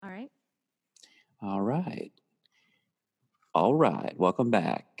All right. All right. Welcome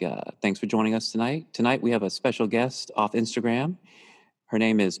back. Thanks for joining us tonight. Tonight, we have a special guest off Instagram. Her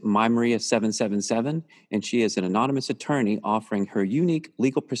name is MyMaria777, and she is an anonymous attorney offering her unique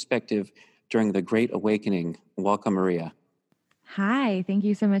legal perspective during the Great Awakening. Welcome, Maria. Hi, thank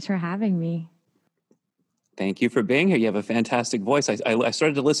you so much for having me. Thank you for being here. You have a fantastic voice. I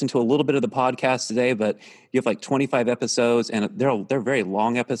started to listen to a little bit of the podcast today, but you have like 25 episodes, and they're very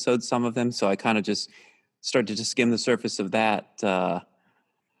long episodes, some of them. So I kind of just started to skim the surface of that. I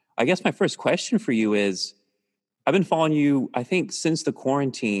guess my first question for you is, I've been following you, I think, since the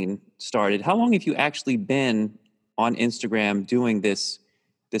quarantine started. How long have you actually been on Instagram doing this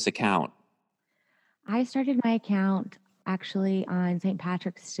account? I started my account actually on St.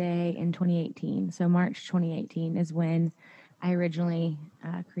 Patrick's Day in 2018. So March 2018 is when I originally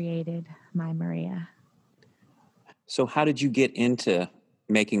created MyMaria. So how did you get into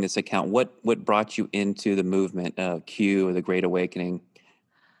making this account? What brought you into the movement of Q or the Great Awakening?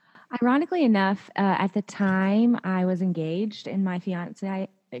 Ironically enough, at the time I was engaged, and my fiance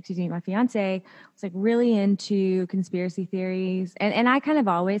was like really into conspiracy theories, and I kind of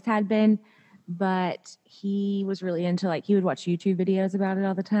always had been, but he was really into, like, he would watch YouTube videos about it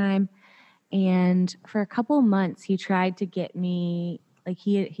all the time. And for a couple of months, he tried to get me, like,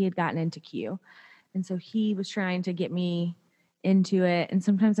 he had gotten into Q, and so he was trying to get me into it. And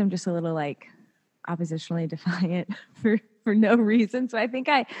sometimes I'm just a little like oppositionally defiant for no reason. So I think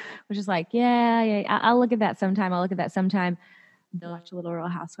I was just like, yeah, I'll look at that sometime. I'll look at that sometime. They'll watch a little Real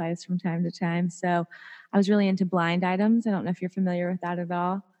Housewives from time to time. So I was really into blind items. I don't know if you're familiar with that at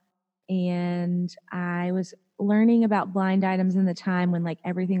all. And I was learning about blind items in the time when, like,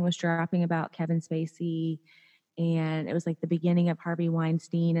 everything was dropping about Kevin Spacey, and it was like the beginning of Harvey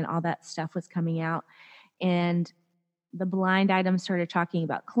Weinstein, and all that stuff was coming out. And the blind items started talking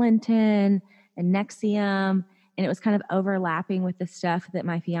about Clinton and Nexium, and it was kind of overlapping with the stuff that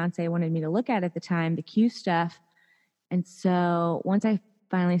my fiance wanted me to look at the time, the Q stuff. And so once I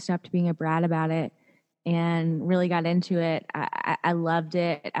finally stopped being a brat about it and really got into it, I loved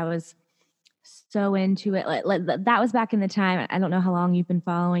it. I was so into it. Like, that was back in the time. I don't know how long you've been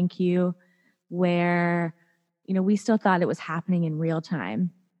following Q, where, we still thought it was happening in real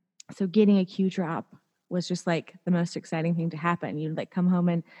time. So getting a Q drop was just like the most exciting thing to happen. You'd like come home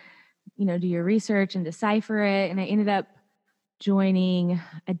and, do your research and decipher it. And I ended up joining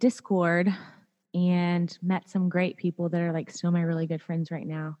a Discord and met some great people that are like still my really good friends right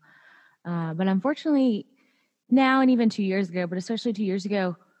now. But unfortunately, now and even 2 years ago, but especially 2 years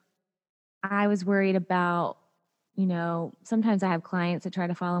ago, I was worried about, sometimes I have clients that try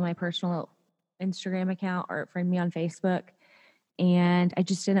to follow my personal Instagram account or friend me on Facebook, and I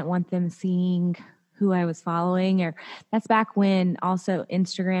just didn't want them seeing who I was following. Or that's back when also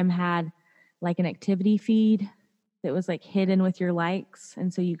Instagram had like an activity feed that was like hidden with your likes,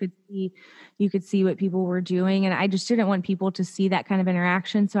 and so you could see what people were doing, and I just didn't want people to see that kind of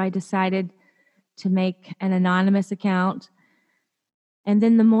interaction. So I decided to make an anonymous account. And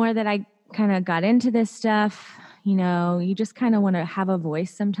then the more that I kind of got into this stuff, you just kind of want to have a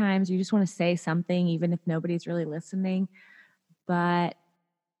voice sometimes. You just want to say something, even if nobody's really listening. But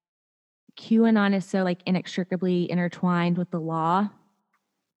QAnon is so like inextricably intertwined with the law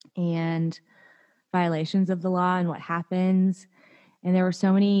and violations of the law and what happens. And there were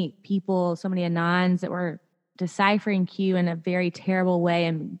so many people, so many Anons that were deciphering Q in a very terrible way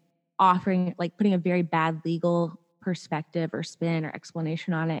and offering, like, putting a very bad legal perspective or spin or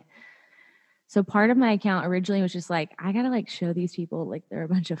explanation on it. So part of my account originally was just like, I gotta like show these people like they're a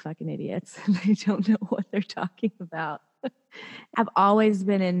bunch of fucking idiots and they don't know what they're talking about. I've always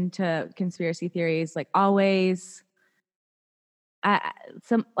been into conspiracy theories, like always.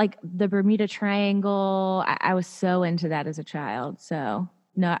 Some like the Bermuda Triangle. I was so into that as a child. So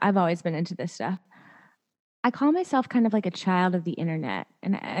no, I've always been into this stuff. I call myself kind of like a child of the internet,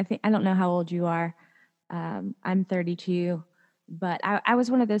 and I don't know how old you are. I'm 32, but I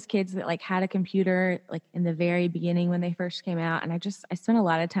was one of those kids that like had a computer like in the very beginning when they first came out, and I spent a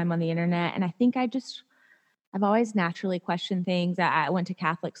lot of time on the internet, and I think I've always naturally questioned things. I went to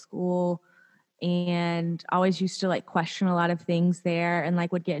Catholic school and always used to like question a lot of things there, and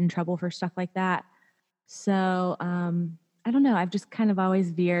like would get in trouble for stuff like that. So I don't know. I've just kind of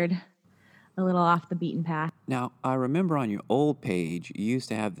always veered a little off the beaten path. Now, I remember on your old page, you used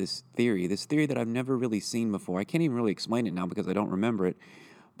to have this theory that I've never really seen before. I can't even really explain it now because I don't remember it.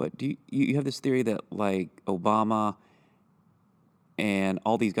 But you have this theory that like Obama and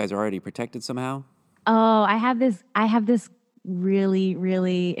all these guys are already protected somehow? Oh, I have this really,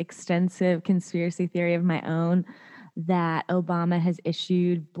 really extensive conspiracy theory of my own that Obama has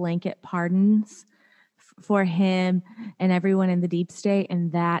issued blanket pardons for him and everyone in the deep state,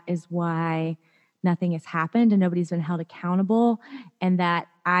 and that is why nothing has happened and nobody's been held accountable. And that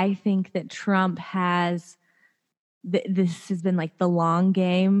I think that Trump has this has been like the long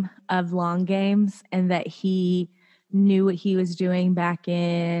game of long games, and that he knew what he was doing back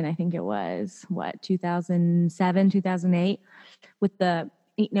in, I think it was 2007, 2008, with the,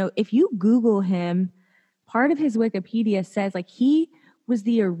 if you Google him, part of his Wikipedia says like he was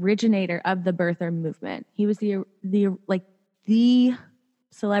the originator of the birther movement. He was the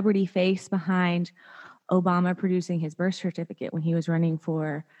celebrity face behind Obama producing his birth certificate when he was running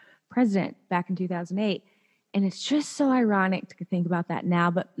for president back in 2008. And it's just so ironic to think about that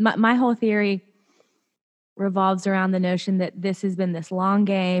now. But my whole theory revolves around the notion that this has been this long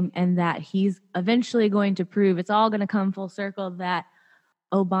game, and that he's eventually going to prove, it's all going to come full circle, that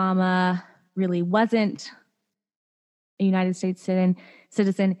Obama really wasn't a United States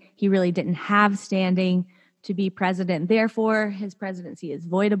citizen. He really didn't have standing to be president. Therefore, his presidency is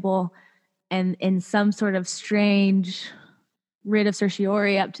voidable. And in some sort of strange writ of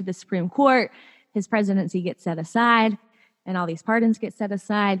certiorari up to the Supreme Court, his presidency gets set aside and all these pardons get set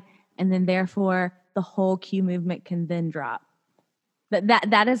aside. And then therefore the whole Q movement can then drop. But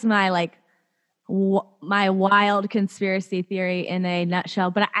that is my my wild conspiracy theory in a nutshell.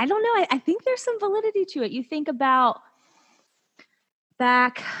 But I don't know. I think there's some validity to it. You think about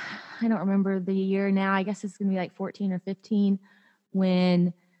back, I don't remember the year now, I guess it's going to be like 14 or 15,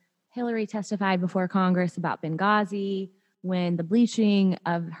 when Hillary testified before Congress about Benghazi, when the bleaching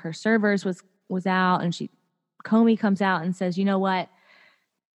of her servers was out, and Comey comes out and says, you know what?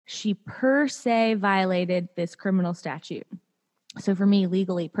 She per se violated this criminal statute. So for me,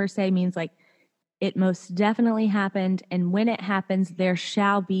 legally, per se means like it most definitely happened. And when it happens, there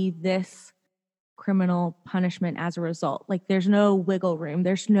shall be this criminal punishment as a result. Like there's no wiggle room.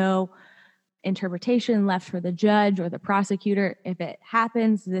 There's no interpretation left for the judge or the prosecutor. If it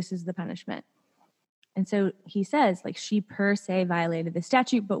happens, this is the punishment. And so he says, like, she per se violated the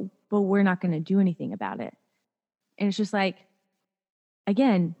statute, but we're not going to do anything about it. And it's just like,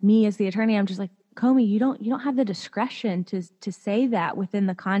 again, me as the attorney, I'm just like, Comey, you don't have the discretion to say that within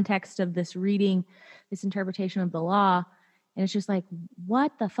the context of this reading, this interpretation of the law. And it's just like,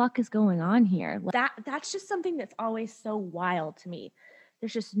 what the fuck is going on here? That's just something that's always so wild to me.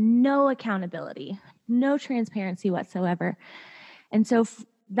 There's just no accountability, no transparency whatsoever. And so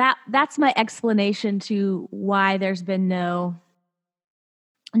that's my explanation to why there's been no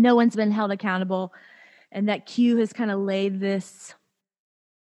one's been held accountable, and that Q has kind of laid this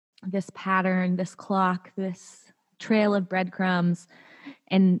pattern, this clock, this trail of breadcrumbs,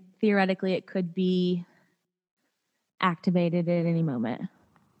 and theoretically it could be activated at any moment.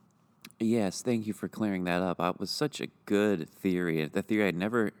 Yes, thank you for clearing that up. It was such a good theory, the theory I'd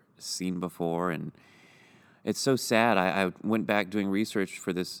never seen before, and it's so sad. I went back doing research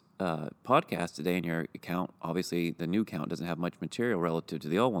for this podcast today, and your account, obviously the new account doesn't have much material relative to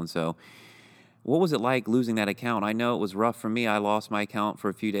the old one. So what was it like losing that account? I know it was rough for me. I lost my account for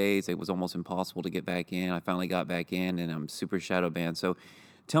a few days. It was almost impossible to get back in. I finally got back in, and I'm super shadow banned. So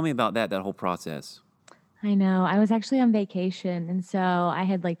tell me about that whole process. I know. I was actually on vacation, and so I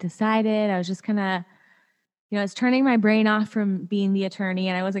had decided I was just kind of, I was turning my brain off from being the attorney,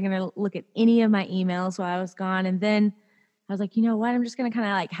 and I wasn't going to look at any of my emails while I was gone. And then I was like, you know what? I'm just going to kind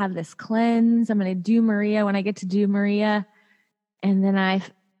of have this cleanse. I'm going to do Maria when I get to do Maria. And then I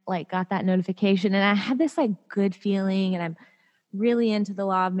got that notification, and I had this good feeling, and I'm really into the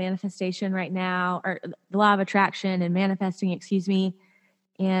law of manifestation right now, or the law of attraction and manifesting, excuse me.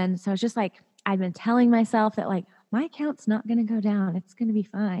 And so it's just I've been telling myself that my account's not going to go down. It's going to be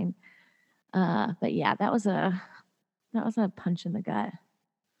fine. But yeah, that was a punch in the gut.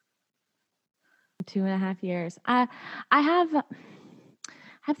 2.5 years. I have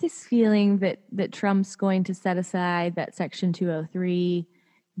this feeling that Trump's going to set aside that Section 203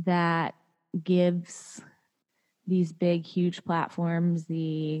 that gives these big, huge platforms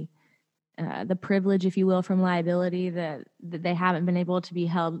the privilege, if you will, from liability, that they haven't been able to be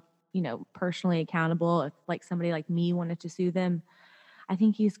held, personally accountable. If somebody like me wanted to sue them, I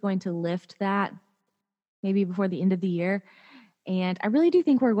think he's going to lift that maybe before the end of the year. And I really do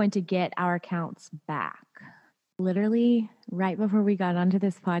think we're going to get our accounts back. Literally, right before we got onto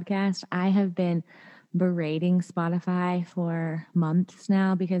this podcast, I have been berating Spotify for months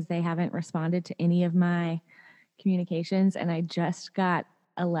now because they haven't responded to any of my communications. And I just got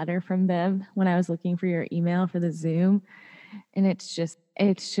a letter from them when I was looking for your email for the Zoom. And it's just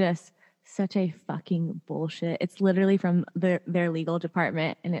such a fucking bullshit. It's literally from their legal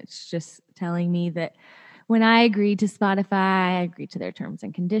department. And it's just telling me that when I agreed to Spotify, I agreed to their terms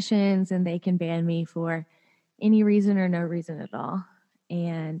and conditions, and they can ban me for any reason or no reason at all.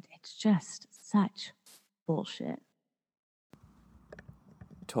 And it's just such bullshit.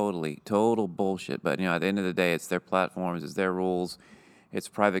 Total bullshit. But at the end of the day, it's their platforms, it's their rules, it's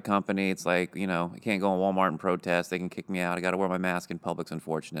a private company. It's like, I can't go in Walmart and protest. They can kick me out. I got to wear my mask in Publix,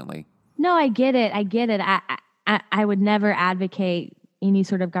 unfortunately. No, I get it. I would never advocate any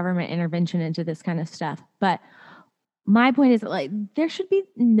sort of government intervention into this kind of stuff. But my point is, like, there should be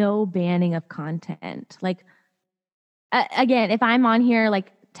no banning of content. Like, again, if I'm on here,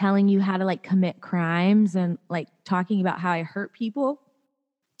 like, telling you how to, like, commit crimes and, like, talking about how I hurt people,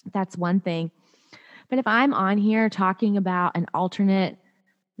 that's one thing. But if I'm on here talking about an alternate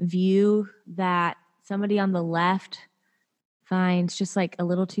view that somebody on the left finds just like a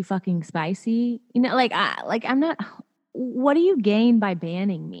little too fucking spicy, I'm not. What do you gain by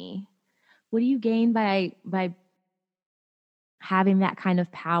banning me? What do you gain by having that kind of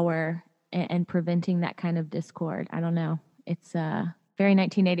power and preventing that kind of discord? I don't know. It's very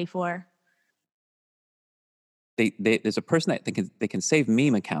 1984. There's a person that they can save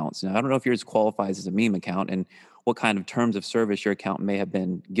meme accounts. Now, I don't know if yours qualifies as a meme account and what kind of terms of service your account may have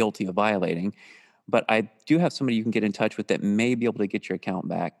been guilty of violating. But I do have somebody you can get in touch with that may be able to get your account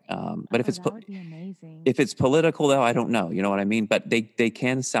back. But if that would be amazing. If it's political, though, I don't know. You know what I mean? But they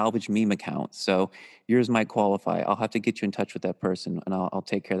can salvage meme accounts. So yours might qualify. I'll have to get you in touch with that person, and I'll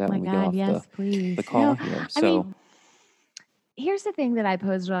take care of that when we get off the call here. So, I mean, here's the thing that I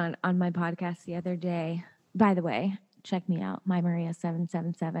posted on my podcast the other day. By the way, check me out,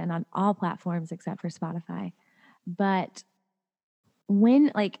 MyMaria777 on all platforms except for Spotify. But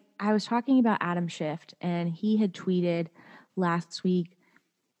when, like, I was talking about Adam Schiff, and he had tweeted last week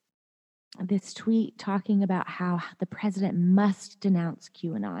this tweet talking about how the president must denounce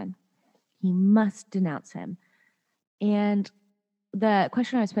QAnon. He must denounce him. And the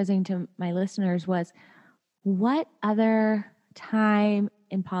question I was posing to my listeners was, what other time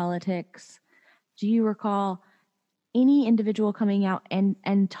in politics do you recall any individual coming out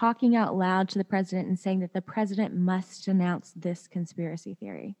and talking out loud to the president and saying that the president must denounce this conspiracy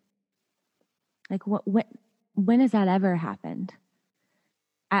theory? Like, when has that ever happened?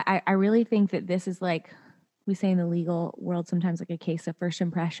 I really think that this is, like we say in the legal world sometimes, like a case of first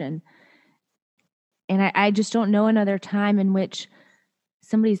impression. And I just don't know another time in which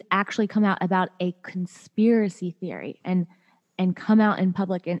somebody's actually come out about a conspiracy theory and come out in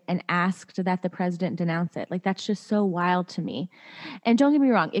public and asked that the president denounce it. Like, that's just so wild to me. And don't get me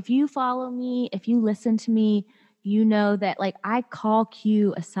wrong, if you follow me, if you listen to me, you know that, like, I call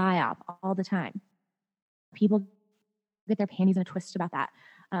Q a psyop all the time. People get their panties in a twist about that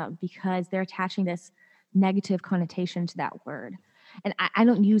because they're attaching this negative connotation to that word. And I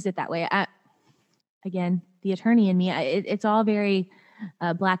don't use it that way. Again, the attorney in me, it's all very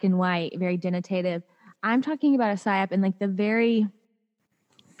black and white, very denotative. I'm talking about a psyop in, like, the very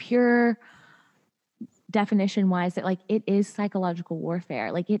pure definition wise, that, like, it is psychological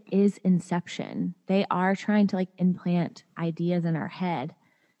warfare. Like, it is inception. They are trying to, like, implant ideas in our head,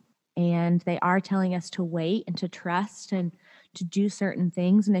 and they are telling us to wait and to trust and to do certain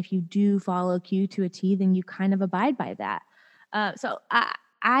things. And if you do follow Q to a T, then you kind of abide by that. So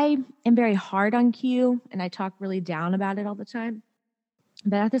I am very hard on Q, and I talk really down about it all the time.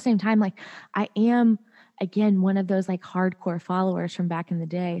 But at the same time, like, I am, again, one of those, like, hardcore followers from back in the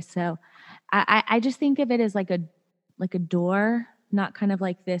day. So I just think of it as like a door, not kind of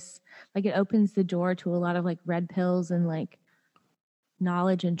like this, like, it opens the door to a lot of, like, red pills and, like,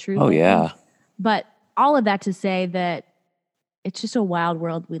 knowledge and truth. Oh, yeah. But all of that to say that it's just a wild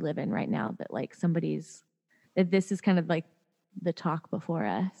world we live in right now, that, like, that this is kind of like the talk before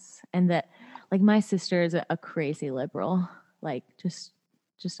us. And that, like, my sister is a crazy liberal, like, just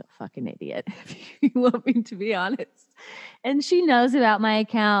a fucking idiot, if you want me to be honest. And she knows about my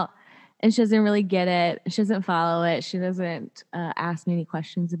account, and she doesn't really get it. She doesn't follow it. She doesn't ask me any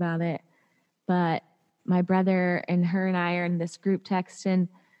questions about it. But my brother and her and I are in this group text, and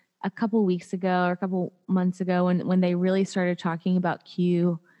a couple weeks ago or a couple months ago, when they really started talking about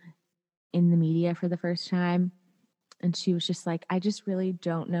Q in the media for the first time, and she was just like, I just really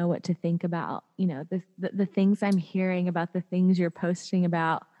don't know what to think about, the things I'm hearing about the things you're posting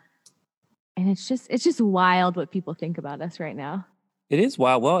about. And it's just wild what people think about us right now. It is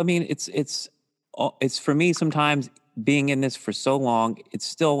wild. Well, I mean, it's for me sometimes, being in this for so long, it's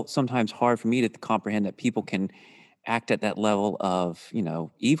still sometimes hard for me to comprehend that people can act at that level of,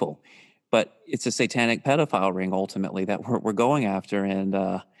 evil. But it's a satanic pedophile ring ultimately that we're going after,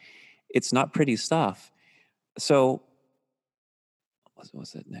 and it's not pretty stuff. So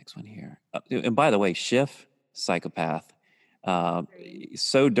what's the next one here? And by the way, Schiff, psychopath. Uh,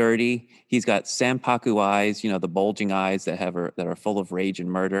 so dirty. He's got Sanpaku eyes, the bulging eyes that are full of rage and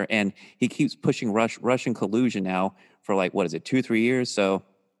murder. And he keeps pushing Russian collusion now for like, what is it, 2-3 years? So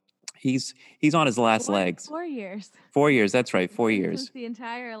he's on his last legs. 4 years. 4 years. That's right. 4 years. Since the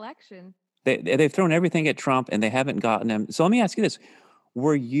entire election. They've thrown everything at Trump and they haven't gotten him. So let me ask you this.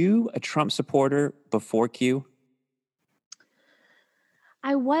 Were you a Trump supporter before Q?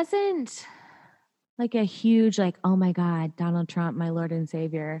 I wasn't like a huge, like, oh my God, Donald Trump, my Lord and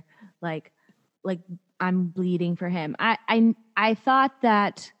Savior. Like I'm bleeding for him. I thought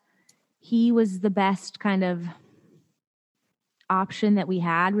that he was the best kind of option that we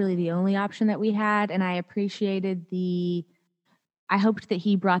had, really the only option that we had. And I appreciated I hoped that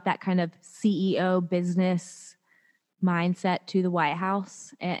he brought that kind of CEO business mindset to the White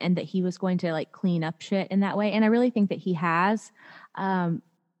House and that he was going to like clean up shit in that way. And I really think that he has. I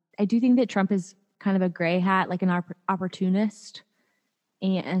do think that Trump is kind of a gray hat, like an opportunist.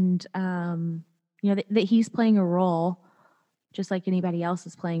 And, that he's playing a role just like anybody else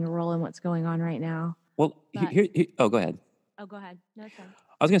is playing a role in what's going on right now. Well, go ahead. Oh, go ahead. No, it's fine.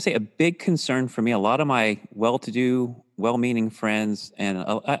 I was going to say a big concern for me, a lot of my well-to-do, well-meaning friends, and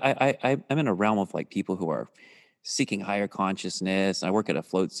I'm in a realm of like people who are seeking higher consciousness. I work at a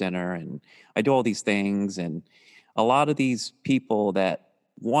float center and I do all these things. And a lot of these people that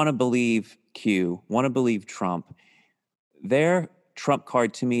want to believe Q, want to believe Trump, their Trump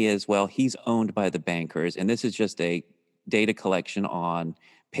card to me is, well, he's owned by the bankers. And this is just a data collection on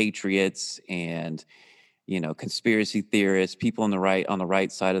patriots and conspiracy theorists, people on the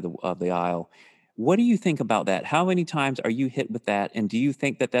right side of the aisle. What do you think about that? How many times are you hit with that? And do you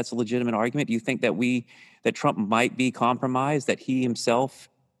think that that's a legitimate argument? Do you think that Trump might be compromised, that he himself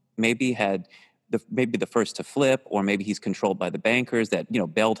maybe had maybe the first to flip, or maybe he's controlled by the bankers that,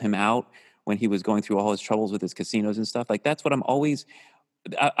 bailed him out when he was going through all his troubles with his casinos and stuff? Like, that's what I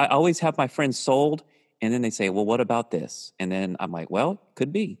always have my friends sold. And then they say, well, what about this? And then I'm like, well,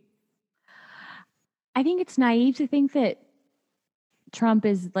 could be. I think it's naive to think that Trump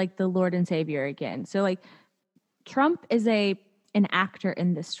is like the Lord and Savior again. So like Trump is an actor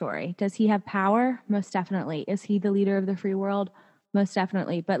in this story. Does he have power? Most definitely. Is he the leader of the free world? Most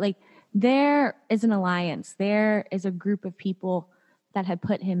definitely. But like there is an alliance. There is a group of people that have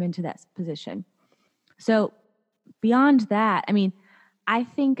put him into that position. So beyond that, I mean, I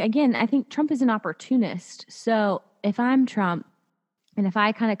think Trump is an opportunist. So if I'm Trump and if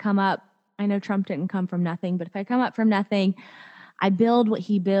I kind of come up, I know Trump didn't come from nothing, but if I come up from nothing, I build what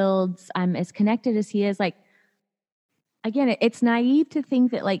he builds, I'm as connected as he is. Like, again, it's naive to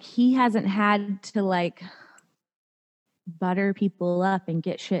think that like he hasn't had to like butter people up and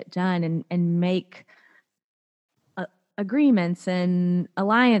get shit done and make agreements and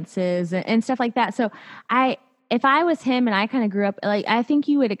alliances and stuff like that. So if I was him and I kind of grew up, like, I think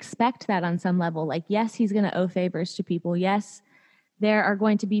you would expect that on some level. Like, yes, he's going to owe favors to people. Yes, there are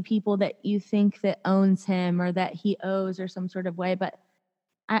going to be people that you think that owns him or that he owes or some sort of way, but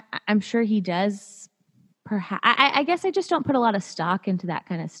I'm sure he does. Perhaps I guess I just don't put a lot of stock into that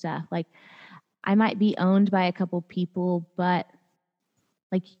kind of stuff. Like, I might be owned by a couple people, but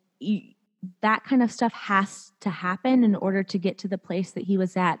like that kind of stuff has to happen in order to get to the place that he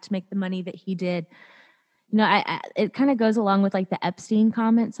was at, to make the money that he did. It kind of goes along with like the Epstein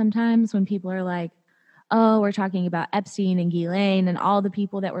comment sometimes when people are like, oh, we're talking about Epstein and Ghislaine and all the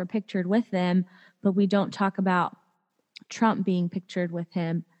people that were pictured with them, but we don't talk about Trump being pictured with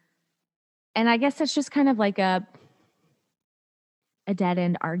him. And I guess that's just kind of like a dead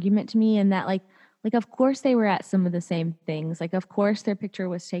end argument to me, in that like of course they were at some of the same things. Like, of course their picture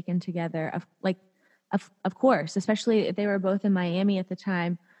was taken together. Of course, especially if they were both in Miami at the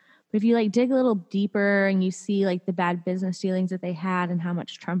time. But if you like dig a little deeper and you see like the bad business dealings that they had and how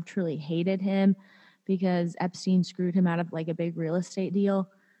much Trump truly hated him because Epstein screwed him out of like a big real estate deal,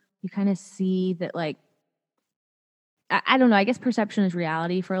 you kind of see that like, I don't know, I guess perception is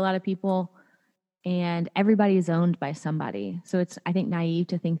reality for a lot of people, and everybody is owned by somebody. So it's, I think, naive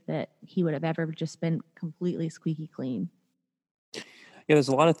to think that he would have ever just been completely squeaky clean. Yeah, there's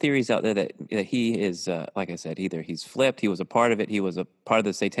a lot of theories out there that he is, like I said, either he's flipped, he was a part of it, he was a part of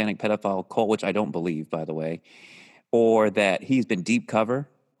the satanic pedophile cult, which I don't believe, by the way, or that he's been deep cover,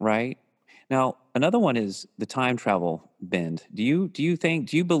 right? Now, another one is the time travel bend. Do you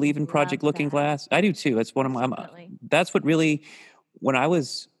believe in Project Looking Glass? I do too. That's one of my, that's what really,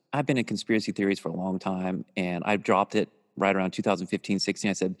 I've been in conspiracy theories for a long time, and I dropped it right around 2015, 16.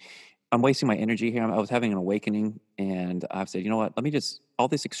 I said, I'm wasting my energy here. I was having an awakening, and I've said, you know what? all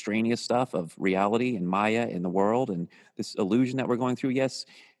this extraneous stuff of reality and Maya in the world and this illusion that we're going through. Yes,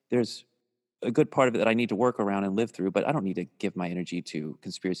 there's a good part of it that I need to work around and live through, but I don't need to give my energy to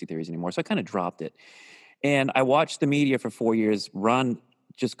conspiracy theories anymore. So I kind of dropped it. And I watched the media for 4 years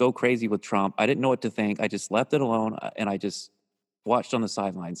just go crazy with Trump. I didn't know what to think. I just left it alone and I just watched on the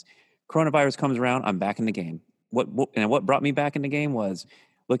sidelines. Coronavirus comes around, I'm back in the game. What brought me back in the game was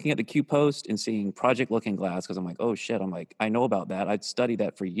looking at the Q post and seeing Project Looking Glass, because I'm like, oh shit, I'm like, I know about that. I'd studied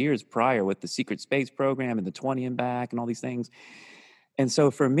that for years prior with the secret space program and the 20 and back and all these things. And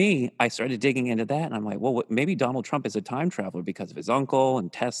so for me, I started digging into that and I'm like, well, maybe Donald Trump is a time traveler because of his uncle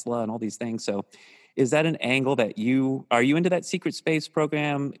and Tesla and all these things. So is that an angle that are you into that secret space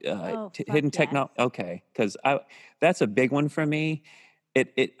program, hidden Yes. technology? Okay. Cause that's a big one for me.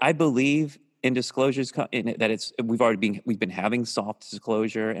 I believe in disclosures that we've been having soft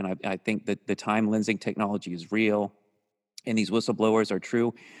disclosure. And I think that the time lensing technology is real and these whistleblowers are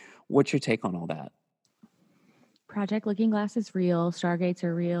true. What's your take on all that? Project Looking Glass is real. Stargates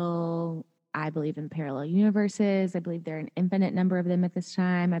are real. I believe in parallel universes. I believe there are an infinite number of them at this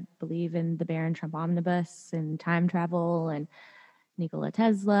time. I believe in the Baron Trump omnibus and time travel and Nikola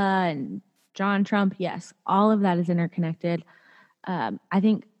Tesla and John Trump. Yes, all of that is interconnected. I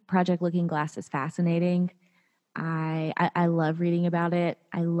think Project Looking Glass is fascinating. I love reading about it.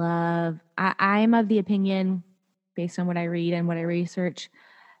 I'm of the opinion, based on what I read and what I research,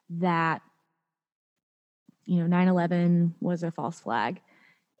 that 9/11 was a false flag,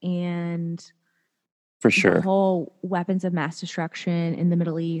 and For sure. the whole weapons of mass destruction in the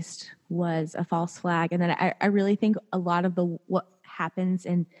Middle East was a false flag. And then I really think a lot of what happens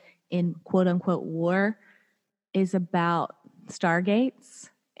in quote unquote war is about stargates.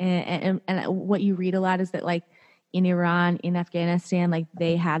 And what you read a lot is that, like, in Iran, in Afghanistan, like,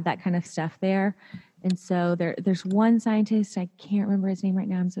 they had that kind of stuff there. And so there's one scientist, I can't remember his name right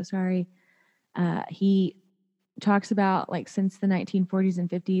now, I'm so sorry. He talks about, like, since the 1940s and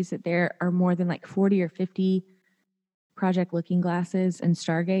 50s, that there are more than like 40 or 50 Project Looking Glasses and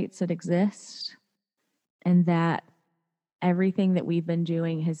stargates that exist, and that everything that we've been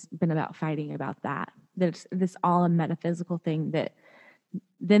doing has been about fighting about that. That's this all a metaphysical thing, that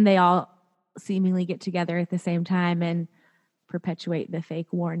then they all seemingly get together at the same time and perpetuate the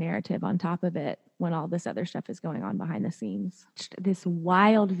fake war narrative on top of it when all this other stuff is going on behind the scenes. This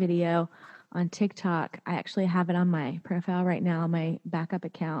wild video on TikTok, I actually have it on my profile right now, my backup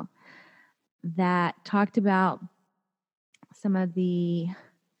account, that talked about some of the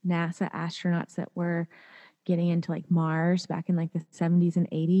NASA astronauts that were getting into, like, Mars back in, like, the 70s and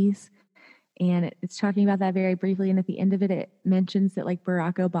 80s. And it's talking about that very briefly. And at the end of it, it mentions that, like,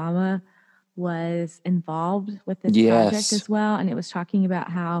 Barack Obama was involved with this project as well. And it was talking about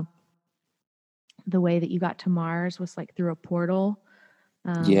how the way that you got to Mars was, like, through a portal.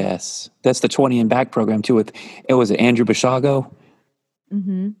 Yes, that's the 20 and back program too. It was Andrew Bashago.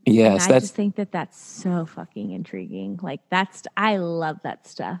 Mm-hmm. Yes, and I just think that that's so fucking intriguing. Like, I love that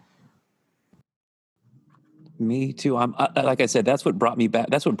stuff. Me too. Like I said, that's what brought me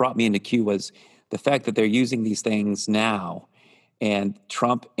back. That's what brought me into Q, was the fact that they're using these things now, and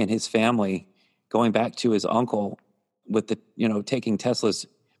Trump and his family going back to his uncle with the taking Tesla's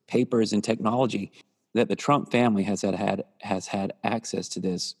papers and technology. That the Trump family has had access to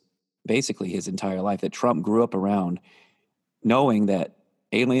this basically his entire life. That Trump grew up around, knowing that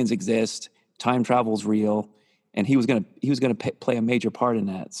aliens exist, time travel's real, and he was gonna play a major part in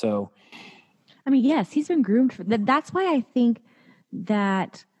that. So, I mean, yes, he's been groomed for that. That's why I think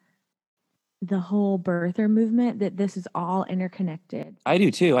that the whole birther movement, that this is all interconnected. I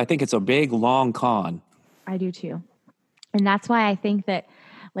do too. I think it's a big, long con. I do too. And that's why I think that,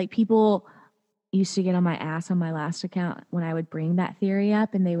 like, people used to get on my ass on my last account when I would bring that theory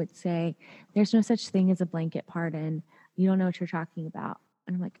up, and they would say, there's no such thing as a blanket pardon. You don't know what you're talking about.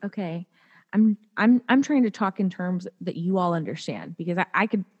 And I'm like, okay, I'm trying to talk in terms that you all understand, because I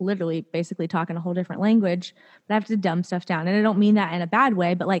could literally basically talk in a whole different language, but I have to dumb stuff down. And I don't mean that in a bad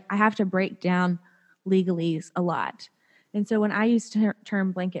way, but, like, I have to break down legalese a lot. And so when I use the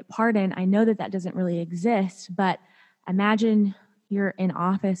term blanket pardon, I know that that doesn't really exist, but imagine you're in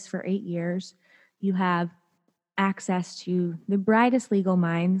office for 8 years. You have access to the brightest legal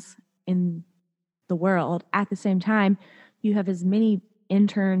minds in the world. At the same time, you have as many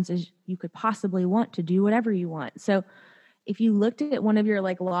interns as you could possibly want to do whatever you want. So if you looked at one of your,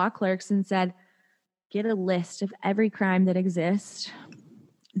 like, law clerks and said, get a list of every crime that exists,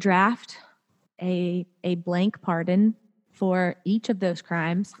 draft a blank pardon for each of those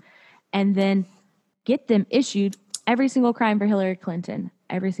crimes, and then get them issued every single crime for Hillary Clinton,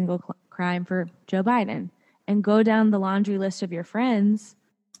 every single crime for Joe Biden, and go down the laundry list of your friends,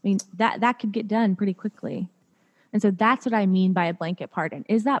 I mean, that could get done pretty quickly. And so that's what I mean by a blanket pardon.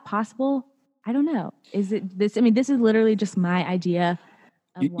 Is that possible? I don't know. Is it this? I mean, this is literally just my idea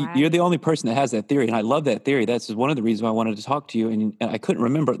of why. You're the only person that has that theory, and I love that theory. That's just one of the reasons why I wanted to talk to you. And I couldn't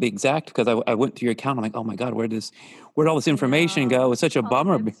remember the exact because I went through your account. I'm like, oh my god, where'd all this information go? It's such a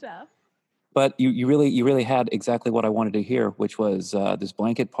bummer. But you really had exactly what I wanted to hear, which was this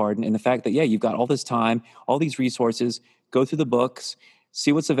blanket pardon and the fact that you've got all this time, all these resources. Go through the books,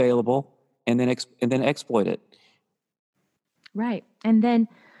 see what's available, and then exploit it. Right, and then.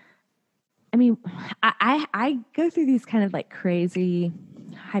 I mean, I go through these kind of like crazy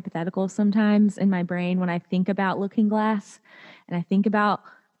hypotheticals sometimes in my brain when I think about Looking Glass and I think about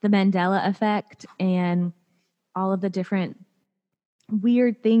the Mandela effect and all of the different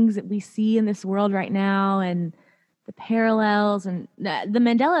weird things that we see in this world right now and the parallels and the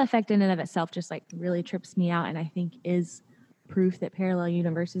Mandela effect in and of itself just like really trips me out and I think is proof that parallel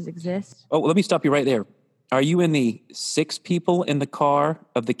universes exist. Oh, let me stop you right there. Are you in the 6 people in the car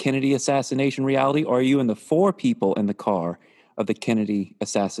of the Kennedy assassination reality, or are you in the 4 people in the car of the Kennedy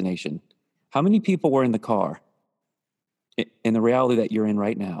assassination? How many people were in the car in the reality that you're in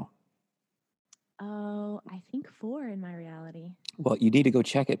right now? Oh, I think 4 in my reality. Well, you need to go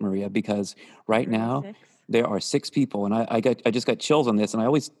check it, Maria, because right now there are 6 people, and I just got chills on this. And I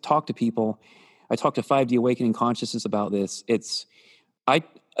always talk to people. I talk to 5D Awakening Consciousness about this.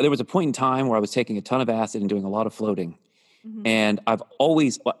 There was a point in time where I was taking a ton of acid and doing a lot of floating. Mm-hmm. And I've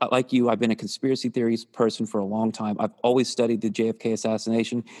always, like you, I've been a conspiracy theories person for a long time. I've always studied the JFK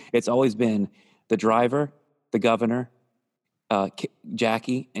assassination. It's always been the driver, the governor,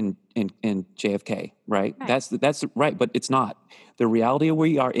 Jackie, and JFK, right? That's right, but it's not. The reality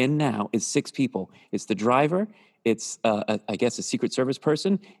we are in now is 6 people. It's the driver. It's, I guess, a Secret Service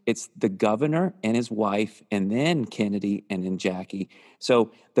person. It's the governor and his wife, and then Kennedy, and then Jackie.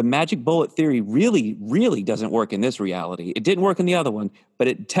 So the magic bullet theory really, really doesn't work in this reality. It didn't work in the other one, but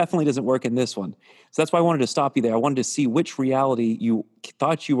it definitely doesn't work in this one. So that's why I wanted to stop you there. I wanted to see which reality you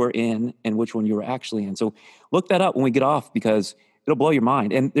thought you were in and which one you were actually in. So look that up when we get off because it'll blow your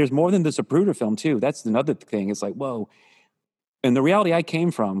mind. And there's more than the Zapruder film, too. That's another thing. It's like, whoa. And the reality I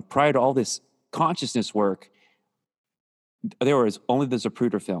came from prior to all this consciousness work, there was only the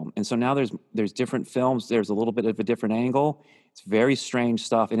Zapruder film. And so now there's different films. There's a little bit of a different angle. It's very strange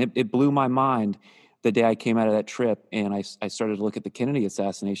stuff. And it blew my mind the day I came out of that trip and I started to look at the Kennedy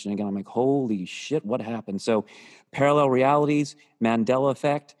assassination again. I'm like, holy shit, what happened? So parallel realities, Mandela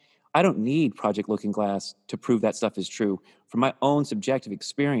effect. I don't need Project Looking Glass to prove that stuff is true. From my own subjective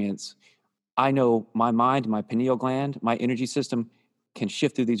experience, I know my mind, my pineal gland, my energy system can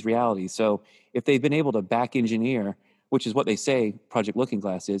shift through these realities. So if they've been able to back engineer, which is what they say Project Looking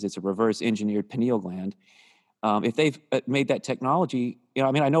Glass is, it's a reverse engineered pineal gland. If they've made that technology, I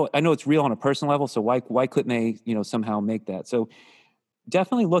mean, I know it's real on a personal level. So why couldn't they, somehow make that? So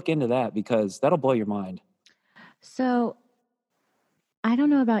definitely look into that because that'll blow your mind. So I don't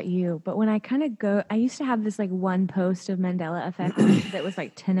know about you, but when I kind of I used to have this like one post of Mandela effect that was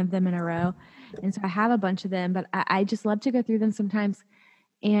like 10 of them in a row. And so I have a bunch of them, but I just love to go through them sometimes.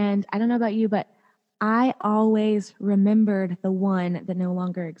 And I don't know about you, but I always remembered the one that no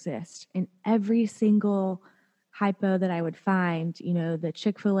longer exists. In every single hypo that I would find, the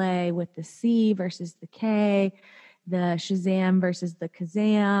Chick-fil-A with the C versus the K, the Shazam versus the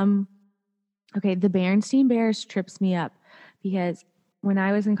Kazam. Okay, the Berenstain Bears trips me up because when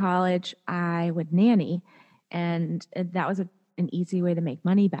I was in college, I would nanny, and that was an easy way to make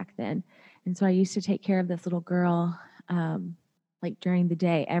money back then. And so I used to take care of this little girl like during the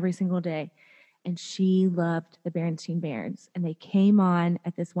day, every single day. And she loved the Berenstain Bears. And they came on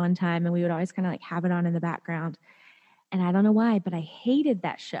at this one time, and we would always kind of like have it on in the background. And I don't know why, but I hated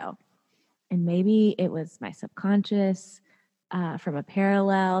that show. And maybe it was my subconscious from a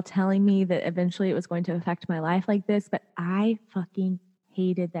parallel telling me that eventually it was going to affect my life like this. But I fucking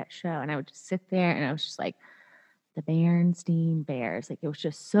hated that show. And I would just sit there and I was just like, the Berenstain Bears. Like, it was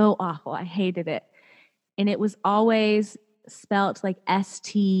just so awful. I hated it. And it was always spelt like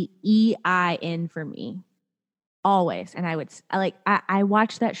STEIN for me. Always. And I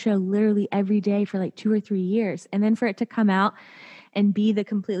watched that show literally every day for like 2 or 3 years. And then for it to come out and be the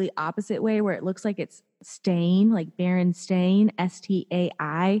completely opposite way where it looks like it's Stain, like Berenstain, STAIN.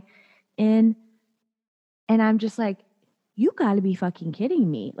 And I'm just like, you got to be fucking kidding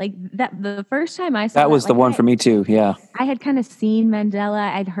me. Like that, the first time I saw that was the one for me too. Yeah. I had kind of seen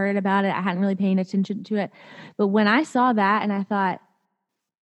Mandela. I'd heard about it. I hadn't really paid attention to it. But when I saw that and I thought,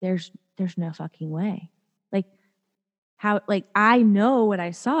 there's no fucking way. Like, how, like, I know what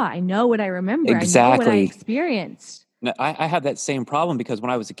I saw. I know what I remember. I know what I Exactly. experienced. Now, I had that same problem because when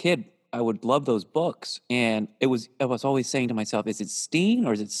I was a kid, I would love those books, and I was always saying to myself, "Is it Steen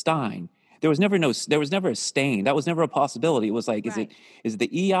or is it Stein?" There was never a stain. That was never a possibility. It was like, Right. is it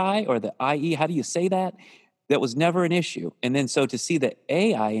the EI or the IE? How do you say that? That was never an issue. And then so to see the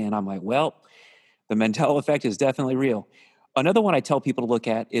AIN, I'm like, well, the Mandela effect is definitely real. Another one I tell people to look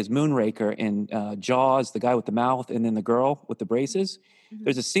at is Moonraker in Jaws, the guy with the mouth, and then the girl with the braces. Mhm.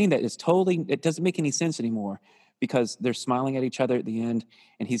 There's a scene that is totally, it doesn't make any sense anymore because they're smiling at each other at the end,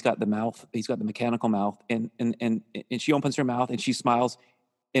 and he's got the mouth, he's got the mechanical mouth, and she opens her mouth and she smiles,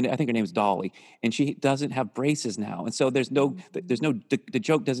 and I think her name's Dolly, and she doesn't have braces now, and so Mhm. the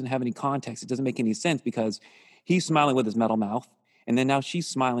joke doesn't have any context. It doesn't make any sense because he's smiling with his metal mouth, and then now she's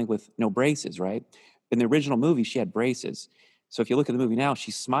smiling with no braces, right? In the original movie, she had braces, so if you look at the movie now,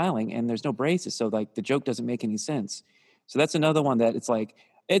 she's smiling and there's no braces, so like the joke doesn't make any sense. So that's another one that it's like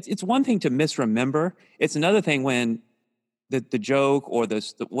it's one thing to misremember. It's another thing when the joke or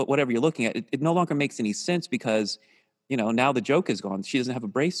whatever you're looking at, it no longer makes any sense because now the joke is gone. She doesn't have a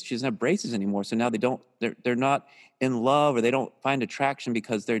brace. She doesn't have braces anymore. So now they're not in love, or they don't find attraction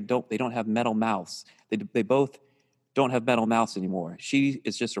because they don't have metal mouths. They both don't have metal mouths anymore. She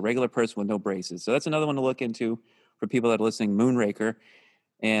is just a regular person with no braces. So that's another one to look into for people that are listening. Moonraker,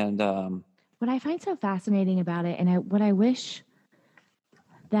 and What I find so fascinating about it, and what I wish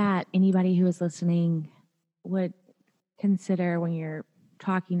that anybody who is listening would consider when you're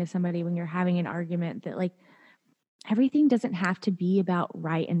talking to somebody, when you're having an argument, that like everything doesn't have to be about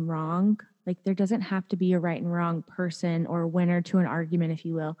right and wrong. Like there doesn't have to be a right and wrong person or winner to an argument, if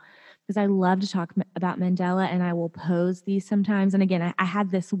you will. Because I love to talk about Mandela, and I will pose these sometimes. And again, I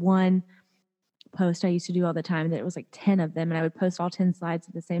had this one post I used to do all the time that it was like 10 of them, and I would post all 10 slides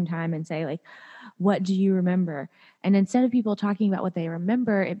at the same time and say, like, what do you remember? And instead of people talking about what they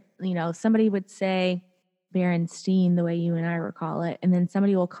remember, somebody would say Berenstein the way you and I recall it, and then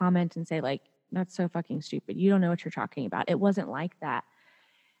somebody will comment and say, like, that's so fucking stupid. You don't know what you're talking about. It wasn't like that.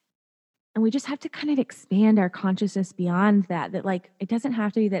 And we just have to kind of expand our consciousness beyond that, that like it doesn't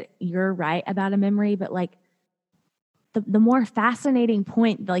have to be that you're right about a memory, but like the more fascinating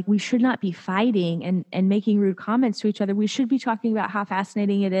point, like we should not be fighting and making rude comments to each other. We should be talking about how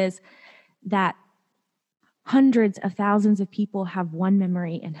fascinating it is that hundreds of thousands of people have one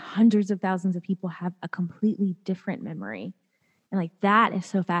memory and hundreds of thousands of people have a completely different memory. And like that is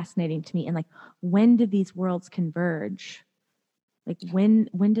so fascinating to me. And like, when did these worlds converge? Like when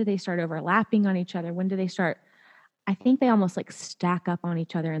do they start overlapping on each other? When do they start? I think they almost like stack up on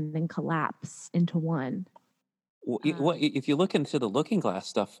each other and then collapse into one. if you look into the Looking Glass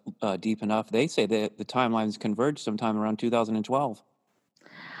stuff deep enough, they say that the timelines converge sometime around 2012.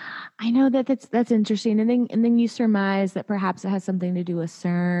 I know that that's interesting, and then you surmise that perhaps it has something to do with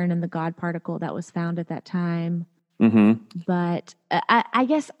CERN and the God particle that was found at that time. Mm-hmm. But I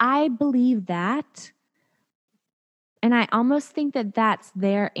guess I believe that, and I almost think that that's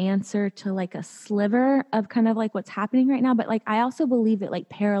their answer to like a sliver of kind of like what's happening right now. But like I also believe that like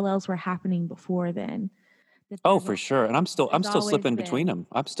parallels were happening before then. That Oh, for sure. And I'm there's still always slipping between been. them.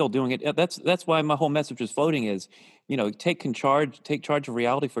 I'm still doing it. That's why my whole message was floating is, take charge of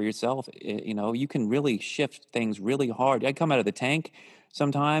reality for yourself. You can really shift things really hard. I come out of the tank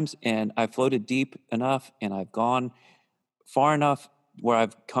sometimes, and I floated deep enough, and I've gone far enough where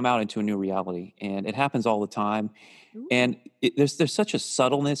I've come out into a new reality, and it happens all the time. Ooh. And there's such a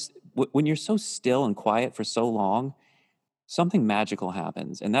subtleness when you're so still and quiet for so long. Something magical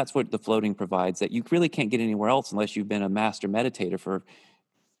happens, and that's what the floating provides that you really can't get anywhere else unless you've been a master meditator for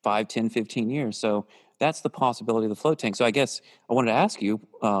 5, 10, 15 years. So that's the possibility of the float tank. So I guess I wanted to ask you,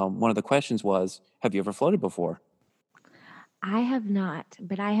 one of the questions was, have you ever floated before? I have not,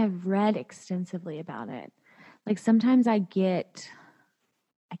 but I have read extensively about it. Like sometimes I get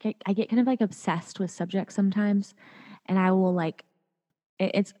kind of like obsessed with subjects sometimes, and I will like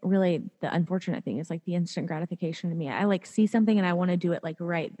it's really the unfortunate thing is like the instant gratification to me. I like see something and I want to do it like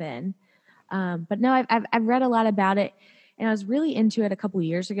right then. But no, I've read a lot about it, and I was really into it a couple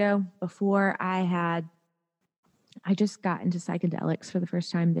years ago. Before I just got into psychedelics for the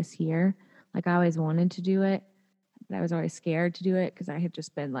first time this year. Like I always wanted to do it, but I was always scared to do it because I had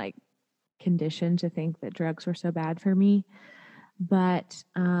just been like conditioned to think that drugs were so bad for me. But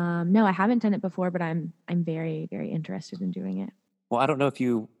no, I haven't done it before, but I'm very very interested in doing it. Well, I don't know if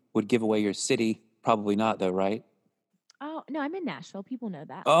you would give away your city. Probably not, though, right? Oh no, I'm in Nashville. People know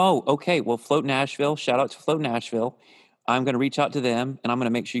that. Oh, okay. Well, Float Nashville. Shout out to Float Nashville. I'm going to reach out to them, and I'm going to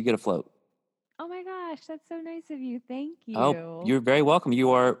make sure you get a float. Oh my gosh, that's so nice of you. Thank Oh, you. you're very welcome.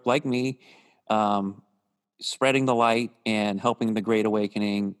 You are like me. Um, spreading the light and helping the Great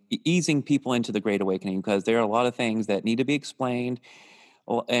Awakening, easing people into the Great Awakening, because there are a lot of things that need to be explained.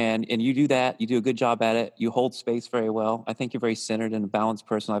 And you do that. You do a good job at it. You hold space very well. I think you're very centered and a balanced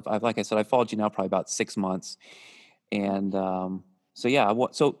person. I've like I said, I followed you now probably about 6 months, and so yeah.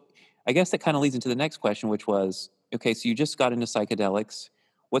 So I guess that kind of leads into the next question, which was, okay, so you just got into psychedelics.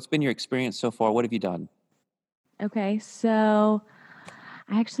 What's been your experience so far? What have you done? Okay, so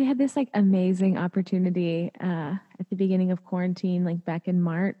I actually had this like amazing opportunity at the beginning of quarantine, like back in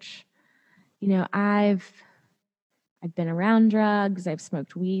March. You know, I've been around drugs. I've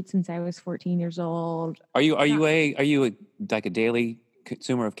smoked weed since I was 14 years old. Not, Are you like a daily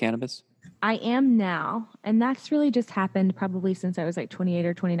consumer of cannabis? I am now, and that's really just happened probably since I was like 28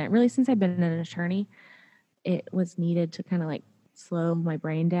 or 29. Really, since I've been an attorney, it was needed to kind of like slow my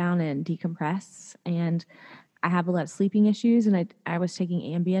brain down and decompress. And I have a lot of sleeping issues, and I was taking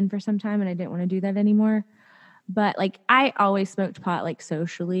Ambien for some time, and I didn't want to do that anymore. But like I always smoked pot like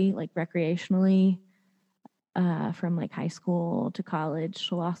socially, like recreationally, from like high school to college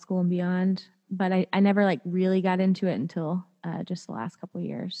to law school and beyond. But I never like really got into it until just the last couple of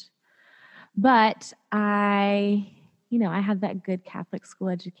years. But I had that good Catholic school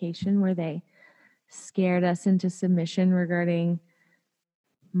education where they scared us into submission regarding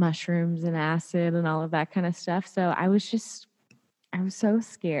mushrooms and acid and all of that kind of stuff. So I was so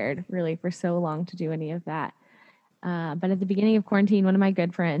scared really for so long to do any of that. But at the beginning of quarantine, one of my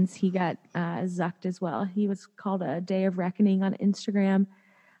good friends, he got zucked as well. He was called a Day of Reckoning on Instagram.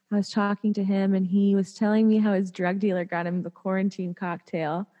 I was talking to him, and he was telling me how his drug dealer got him the quarantine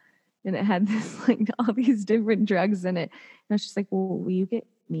cocktail, and it had this like all these different drugs in it. And I was just like, well, will you get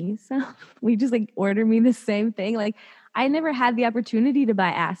me some? Will you just like order me the same thing? Like I never had the opportunity to buy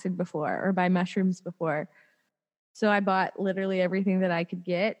acid before or buy mushrooms before. So I bought literally everything that I could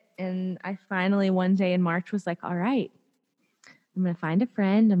get. And I finally one day in March was like, all right, I'm going to find a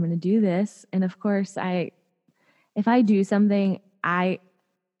friend. I'm going to do this. And of course, if I do something, I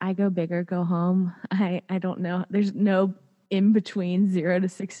go big or go home. I don't know. There's no in between 0 to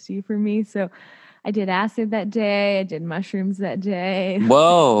 60 for me. So I did acid that day. I did mushrooms that day.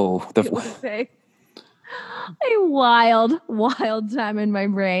 Whoa. It was a wild, wild time in my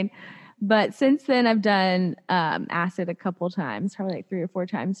brain. But since then, I've done acid a couple times, probably like 3 or 4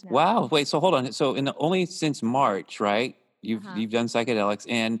 times now. Wow. Wait, so hold on. So only since March, right? You've done psychedelics,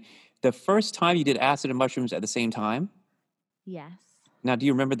 and the first time you did acid and mushrooms at the same time? Yes. Now, do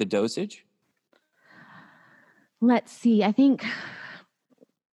you remember the dosage? Let's see. I think,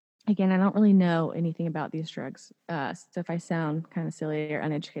 again, I don't really know anything about these drugs. So if I sound kind of silly or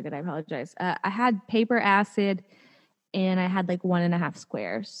uneducated, I apologize. I had paper acid, and I had like 1.5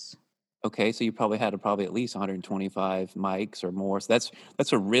 squares. Okay, so you probably had at least 125 mics or more. So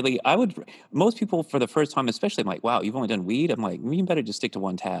that's a really, most people for the first time, especially, I'm like, wow, you've only done weed. I'm like, you better just stick to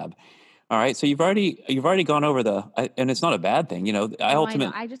one tab. All right, so you've already gone over and it's not a bad thing, you know. I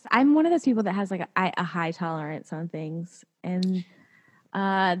know. I'm one of those people that has like a high tolerance on things, and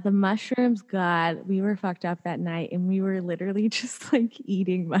the mushrooms, God, we were fucked up that night, and we were literally just like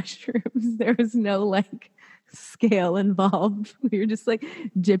eating mushrooms. There was no like scale involved. We were just like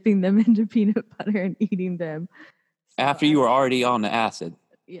dipping them into peanut butter and eating them. So after you were already on the acid.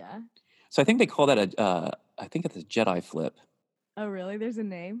 yeah. So I think they call that I think it's a Jedi flip. Oh, really? There's a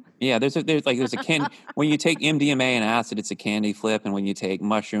name? Yeah, there's a candy. When you take MDMA and acid, it's a candy flip, and when you take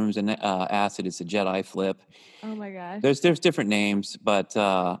mushrooms and acid, it's a Jedi flip. Oh my gosh. There's different names, but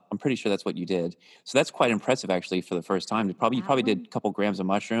I'm pretty sure that's what you did. So that's quite impressive, actually, for the first time. You probably did a couple grams of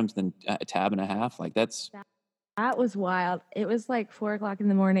mushrooms, then a tab and a half. Like That was wild. It was like 4 o'clock in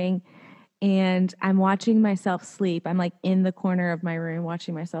the morning, and I'm watching myself sleep. I'm like in the corner of my room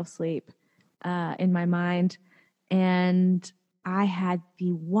watching myself sleep in my mind, and I had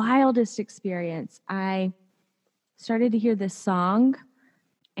the wildest experience. I started to hear this song,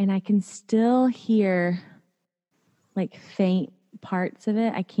 and I can still hear like faint parts of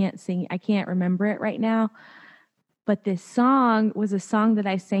it. I can't sing, I can't remember it right now. But this song was a song that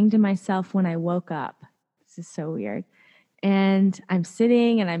I sang to myself when I woke up. This is so weird. And I'm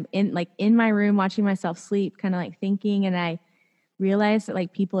sitting and I'm in my room watching myself sleep, kind of like thinking, and I realized that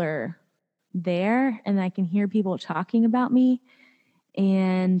like people are there and I can hear people talking about me.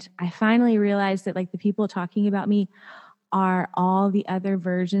 And I finally realized that like the people talking about me are all the other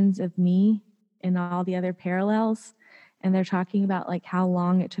versions of me and all the other parallels. And they're talking about like how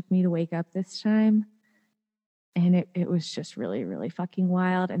long it took me to wake up this time. And it was just really, really fucking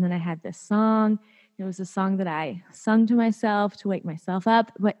wild. And then I had this song. It was a song that I sung to myself to wake myself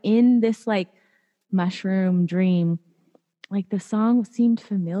up. But in this like mushroom dream, like the song seemed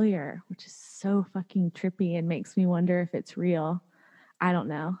familiar, which is so fucking trippy and makes me wonder if it's real. I don't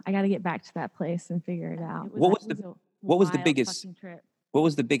know. I got to get back to that place and figure it out. What was It was the a what was the wild biggest fucking trip. what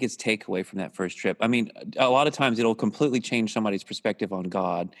was the biggest takeaway from that first trip? I mean, a lot of times it'll completely change somebody's perspective on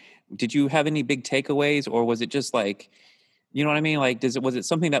God. Did you have any big takeaways, or was it just like, you know what I mean? Like, was it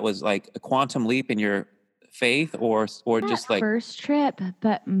something that was like a quantum leap in your faith, or That just like, first trip,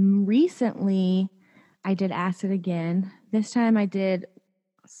 but recently I did acid again. This time I did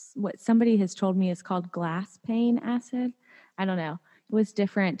what somebody has told me is called glass pane acid. I don't know. It was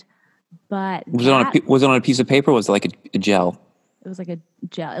different, but was it on a piece of paper? Or was it like a gel, it was like a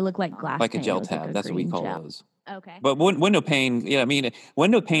gel. It looked like glass like a pane. It gel was like tab? a That's what we green call gel. those. Okay. But window pane, yeah, I mean,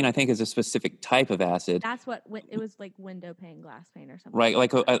 window pane, I think is a specific type of acid, That's what it was, like window pane, glass pane or something. right?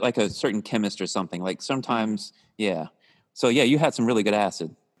 Like a certain chemist or something. Like sometimes, yeah. So yeah, you had some really good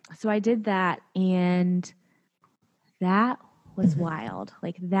acid. So I did that, and that was wild.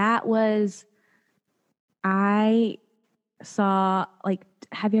 Like that was, I saw, like,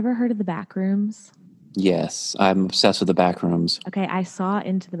 have you ever heard of the back rooms? Yes, I'm obsessed with the back rooms. Okay, I saw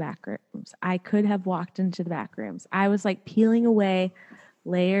into the back rooms. I could have walked into the back rooms. I was like peeling away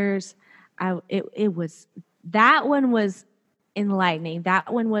layers. It was, that one was enlightening.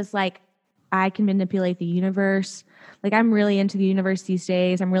 That one was like, I can manipulate the universe. Like I'm really into the universe these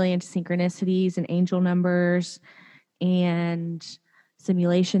days. I'm really into synchronicities and angel numbers and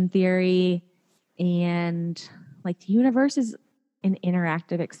simulation theory, and like the universe is an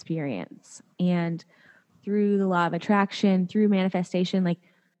interactive experience, and through the law of attraction, through manifestation, like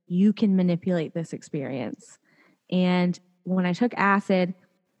you can manipulate this experience. And when I took acid,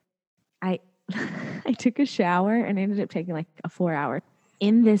 I I took a shower and I ended up taking like a 4 hour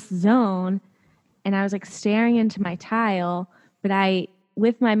in this zone, and I was like staring into my tile, but I,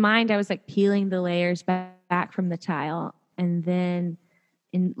 with my mind, I was like peeling the layers back from the tile. And then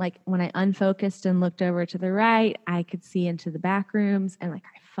in like when I unfocused and looked over to the right, I could see into the back rooms, and like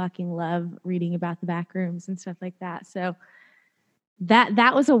I fucking love reading about the back rooms and stuff like that. So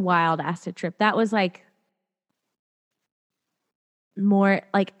that was a wild acid trip. That was like more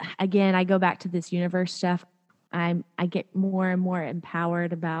like, again, I go back to this universe stuff. I get more and more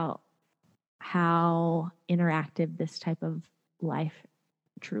empowered about how interactive this type of life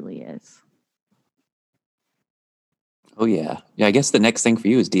truly is. Oh yeah, yeah. I guess the next thing for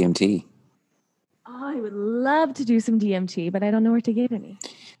you is DMT. Oh, I would love to do some DMT, but I don't know where to get any.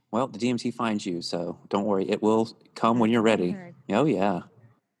 Well, the DMT finds you, so don't worry. It will come when That's you're what I ready. heard. Oh yeah.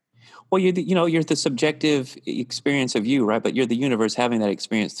 Well, you're the subjective experience of you, right? But you're the universe having that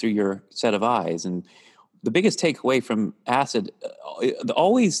experience through your set of eyes. And the biggest takeaway from acid,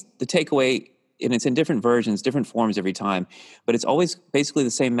 always the takeaway, and it's in different versions, different forms every time, but it's always basically the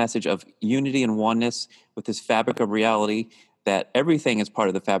same message of unity and oneness with this fabric of reality. That everything is part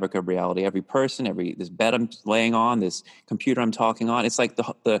of the fabric of reality. Every person, this bed I'm laying on, this computer I'm talking on. It's like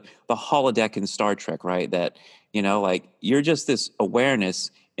the holodeck in Star Trek, right? That like you're just this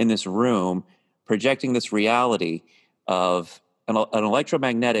awareness in this room projecting this reality of an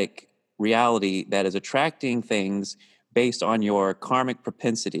electromagnetic reality that is attracting things based on your karmic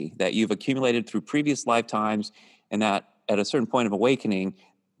propensity that you've accumulated through previous lifetimes, and that at a certain point of awakening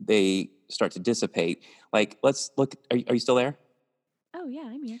they start to dissipate. Like, let's look. Are you still there? Oh yeah,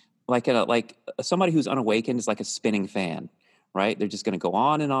 I'm here. Like somebody who's unawakened is like a spinning fan, right? They're just going to go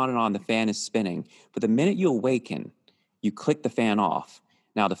on and on and on. The fan is spinning, but the minute you awaken, you click the fan off.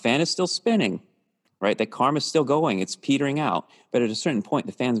 Now the fan is still spinning, right? That karma is still going. It's petering out, but at a certain point,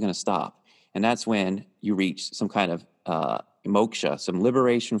 the fan's going to stop, and that's when you reach some kind of moksha, some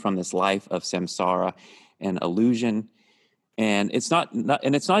liberation from this life of samsara and illusion. And it's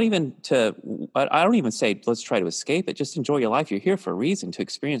not even to, I don't even say let's try to escape it. Just enjoy your life. You're here for a reason, to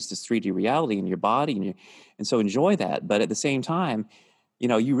experience this 3D reality in your body, and so enjoy that. But at the same time,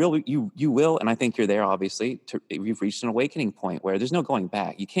 you will, and I think you're there. Obviously, you've reached an awakening point where there's no going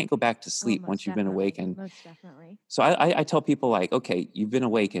back. You can't go back to sleep once you've been awakened. Most definitely. So I tell people, like, okay, you've been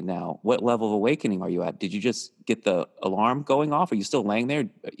awakened now. What level of awakening are you at? Did you just get the alarm going off? Are you still laying there?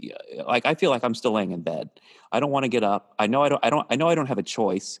 Like, I feel like I'm still laying in bed. I don't want to get up. I know I know I don't have a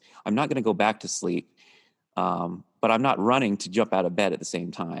choice. I'm not going to go back to sleep. But I'm not running to jump out of bed at the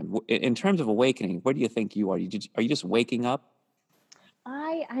same time. In terms of awakening, where do you think you are? Are you just waking up?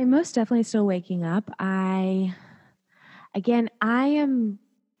 I'm most definitely still waking up. I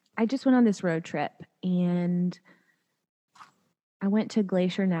just went on this road trip, and I went to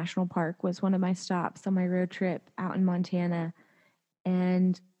Glacier National Park, was one of my stops on my road trip out in Montana.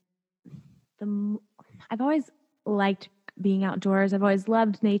 And I've always liked being outdoors. I've always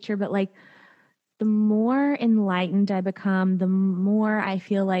loved nature, but like the more enlightened I become, the more I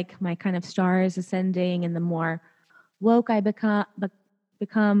feel like my kind of star is ascending, and the more woke I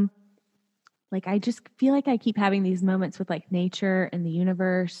become like, I just feel like I keep having these moments with like nature and the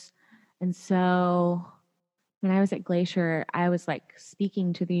universe. And so when I was at Glacier, I was like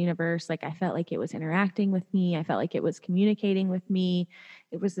speaking to the universe. Like, I felt like it was interacting with me. I felt like it was communicating with me.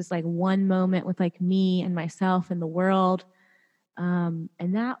 It was this like one moment with like me and myself and the world. And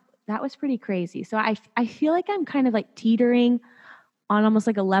that was pretty crazy. So I feel like I'm kind of like teetering on almost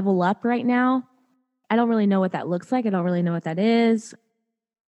like a level up right now. I don't really know what that looks like. I don't really know what that is.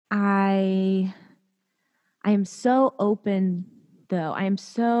 I am so open though. I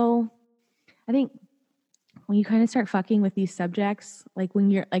think when you kind of start fucking with these subjects, like when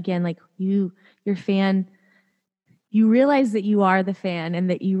you're again, like your fan, you realize that you are the fan, and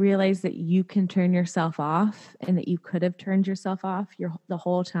that you realize that you can turn yourself off, and that you could have turned yourself off the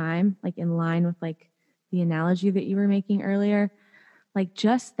whole time, like in line with like the analogy that you were making earlier. Like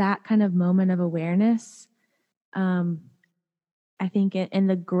just that kind of moment of awareness. I think and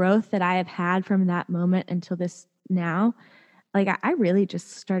the growth that I have had from that moment until this now, like I really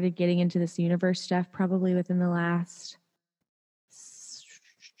just started getting into this universe stuff probably within the last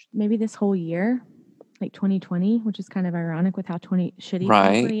maybe this whole year, like 2020, which is kind of ironic with how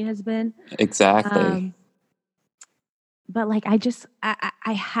 2020 has been. Exactly. But like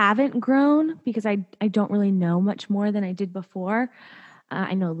I haven't grown because I don't really know much more than I did before.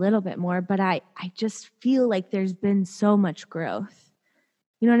 I know a little bit more, but I just feel like there's been so much growth.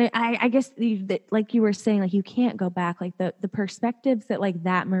 You know what I guess like you were saying, like you can't go back. Like the perspectives that like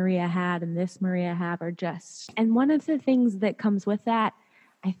that Maria had and this Maria have are just. And one of the things that comes with that,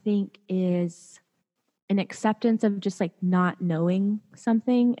 I think, is an acceptance of just like not knowing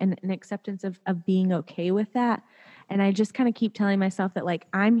something, and an acceptance of being okay with that. And I just kind of keep telling myself that like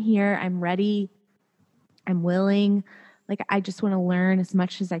I'm here, I'm ready, I'm willing. Like I just want to learn as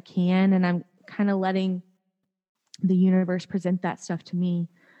much as I can, and I'm kind of letting the universe present that stuff to me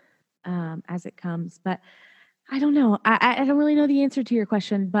as it comes. But I don't know. I don't really know the answer to your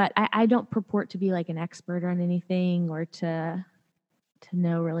question, but I don't purport to be like an expert on anything or to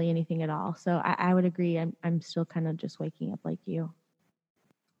know really anything at all. So I would agree. I'm still kind of just waking up like you.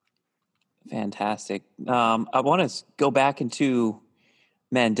 Fantastic. I want to go back into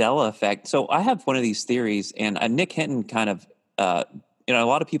Mandela effect. So I have one of these theories, and Nick Hinton kind of, a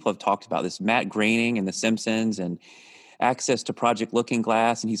lot of people have talked about this. Matt Groening and The Simpsons, and access to Project Looking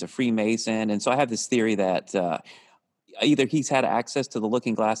Glass, and he's a Freemason. And so I have this theory that either he's had access to the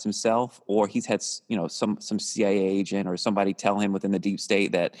Looking Glass himself, or he's had some CIA agent or somebody tell him within the deep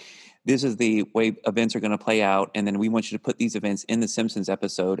state that this is the way events are going to play out, and then we want you to put these events in the Simpsons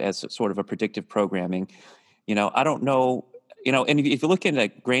episode as sort of a predictive programming. I don't know. And if you look into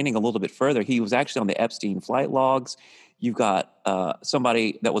Groening a little bit further, he was actually on the Epstein flight logs. You've got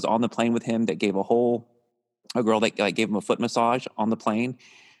somebody that was on the plane with him that gave a girl that like gave him a foot massage on the plane.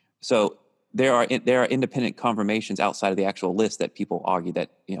 So there are independent confirmations outside of the actual list that people argue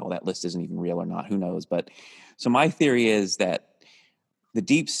that that list isn't even real or not. Who knows? But so my theory is that the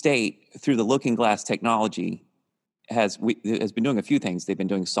deep state, through the Looking Glass technology, has been doing a few things. They've been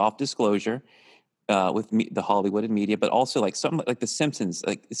doing soft disclosure with the Hollywood and media, but also like something like The Simpsons.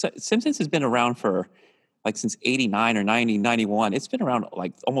 Like Simpsons has been around for like since 89 or 90, 91. It's been around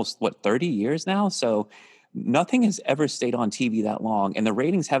like almost 30 years now. So nothing has ever stayed on TV that long, and the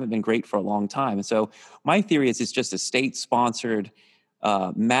ratings haven't been great for a long time. And so my theory is it's just a state-sponsored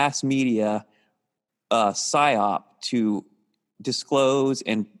mass media psyop to disclose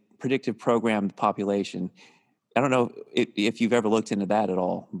and predictive program the population. I don't know if you've ever looked into that at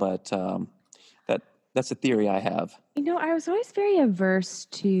all, but that's a theory I have. I was always very averse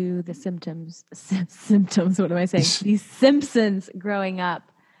to the symptoms. Symptoms. What am I saying? These Simpsons growing up.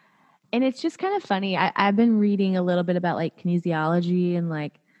 And it's just kind of funny. I've been reading a little bit about like kinesiology and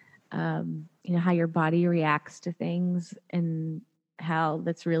like, how your body reacts to things, and how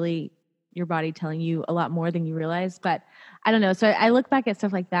that's really your body telling you a lot more than you realize. But I don't know. So I look back at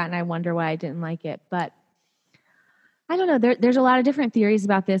stuff like that and I wonder why I didn't like it. But I don't know. There's a lot of different theories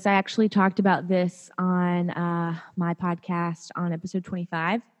about this. I actually talked about this on my podcast on episode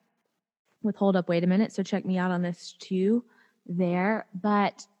 25 with Hold Up, Wait a Minute. So check me out on this too there.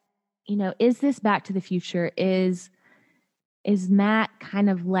 But is this Back to the Future? Is Matt kind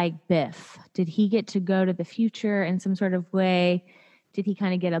of like Biff? Did he get to go to the future in some sort of way? Did he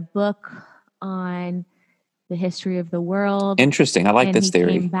kind of get a book on the history of the world? Interesting. I like this theory.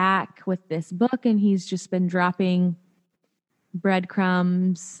 And he came back with this book, and he's just been dropping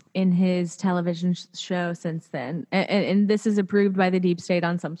breadcrumbs in his television show since then. And this is approved by the deep state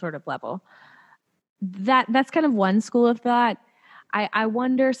on some sort of level. that's kind of one school of thought. I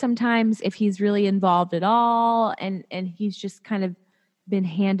wonder sometimes if he's really involved at all, and he's just kind of been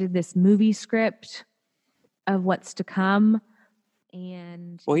handed this movie script of what's to come.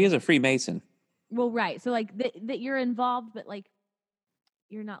 And Well, he is a Freemason. well, right. So like that you're involved, but like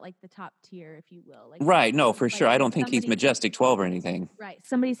you're not like the top tier, if you will. Like Right. No, for like sure. I don't think he's somebody, Majestic 12 or anything. right?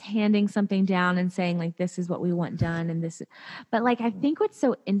 Somebody's handing something down and saying like, "This is what we want done," and this. But like, I think what's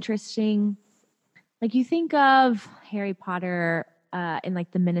so interesting, like you think of Harry Potter in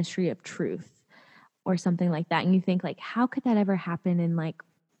like the Ministry of Truth or something like that, and you think like, how could that ever happen in like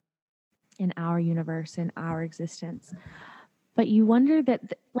in our universe, in our existence? But you wonder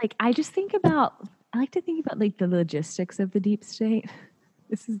that, like, I like to think about like the logistics of the deep state.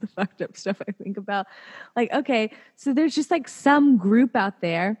 This is the fucked up stuff I think about. Like, okay, so there's just like some group out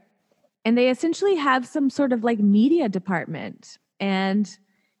there, and they essentially have some sort of like media department. And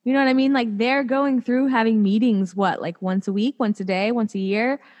you know what I mean? Like, they're going through having meetings, what, like once a week, once a day, once a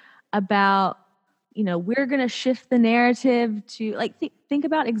year, about, we're going to shift the narrative to like, think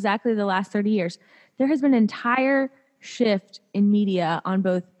about exactly the last 30 years. There has been an entire shift in media on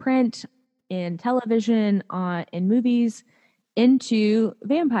both print, in television, in movies, into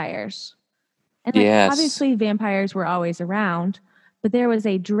vampires. And like Yes. obviously vampires were always around, but there was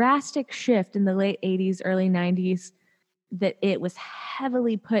a drastic shift in the late 80s, early 90s that it was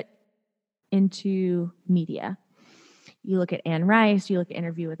heavily put into media. You look at Anne Rice, you look at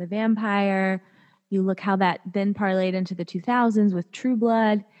Interview with a Vampire, you look how that then parlayed into the 2000s with True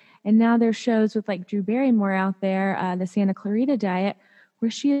Blood. And now there's shows with like Drew Barrymore out there, the Santa Clarita Diet,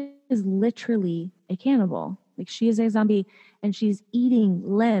 where she is literally a cannibal. Like she is a zombie and she's eating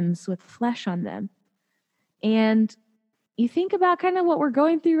limbs with flesh on them. And you think about kind of what we're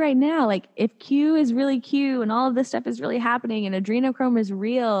going through right now. Like if Q is really Q and all of this stuff is really happening and adrenochrome is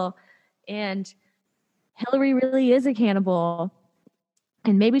real and Hillary really is a cannibal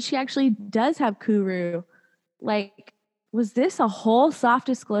and maybe she actually does have Kuru. Like, was this a whole soft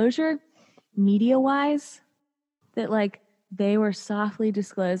disclosure media wise that like they were softly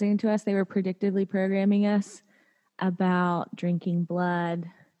disclosing to us, they were predictively programming us about drinking blood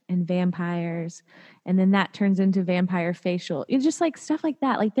and vampires, and then that turns into vampire facial. It's just like stuff like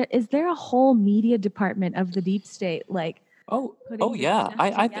that. Like, is there a whole media department of the deep state like Oh putting this yeah. stuff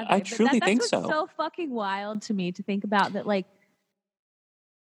I together? But truly that's think what's so. so fucking wild to me to think about, that like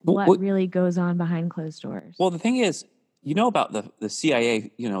what Well, really goes on behind closed doors. well, the thing is, about the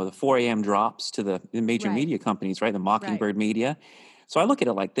CIA, the 4 a.m. drops to the major Right. media companies, right? The Right. Mockingbird Media. So I look at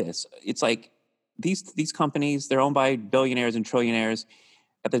it like this. It's like these companies, they're owned by billionaires and trillionaires.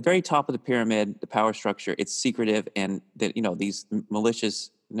 At the very top of the pyramid, the power structure, it's secretive, and that these malicious,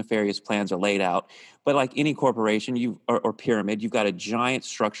 nefarious plans are laid out. But like any corporation, or pyramid, you've got a giant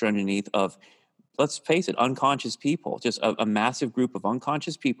structure underneath of, let's face it, unconscious people, just a massive group of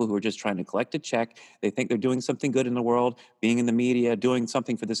unconscious people who are just trying to collect a check. They think they're doing something good in the world, being in the media, doing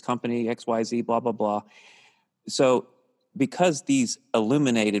something for this company, XYZ, blah, blah, blah. So because these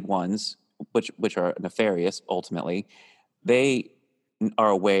illuminated ones, which are nefarious ultimately, they are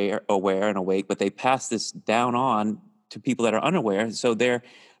aware and awake, but they pass this down on to people that are unaware. So they're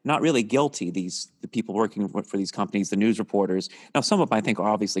not really guilty. The people working for these companies, the news reporters. Now, some of them I think are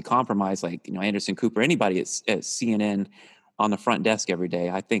obviously compromised, like Anderson Cooper, anybody at CNN on the front desk every day.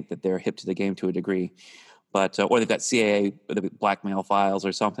 I think that they're hip to the game to a degree, but or they've got CIA blackmail files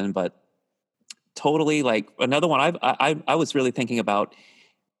or something. But totally, like another one. I was really thinking about.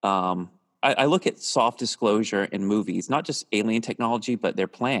 I look at soft disclosure in movies, not just alien technology, but their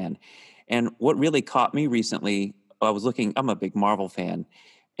plan. And what really caught me recently, I'm a big Marvel fan,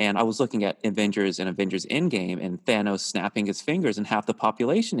 and I was looking at Avengers and Avengers Endgame, and Thanos snapping his fingers and half the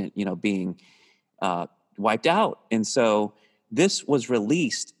population, being wiped out. And so this was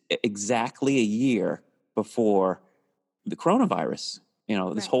released exactly a year before the coronavirus.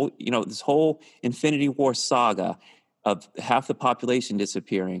 This whole Infinity War saga of half the population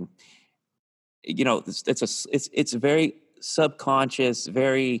disappearing. It's a very subconscious,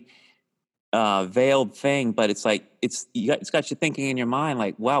 very veiled thing, but it's like it's got you thinking in your mind,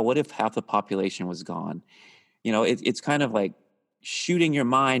 like, wow, what if half the population was gone? It's kind of like shooting your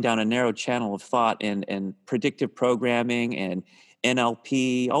mind down a narrow channel of thought, and predictive programming and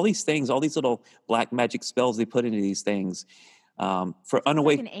NLP, all these things, all these little black magic spells they put into these things, for Like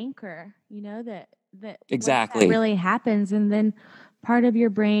unawake. an anchor, that what if that Exactly. really happens, and then part of your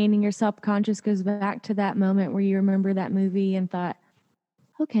brain and your subconscious goes back to that moment where you remember that movie and thought,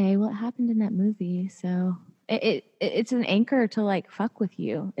 okay, what happened in that movie? So it's an anchor to like fuck with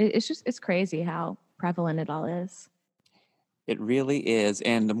you. It's crazy how prevalent it all is. It really is,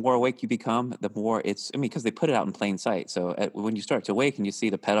 and the more awake you become, the more it's. I mean, because they put it out in plain sight. So when you start to awaken, you see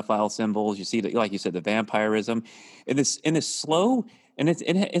the pedophile symbols, you see the, like you said, the vampirism, in this slow, and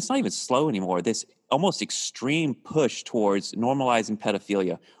it's not even slow anymore. This almost extreme push towards normalizing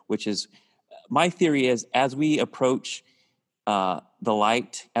pedophilia, which is my theory is as we approach the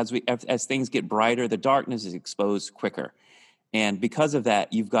light, as things get brighter, the darkness is exposed quicker. And because of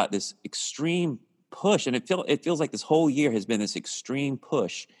that, you've got this extreme push, and it feels like this whole year has been this extreme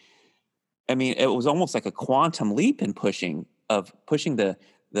push. I mean, it was almost like a quantum leap in pushing yeah,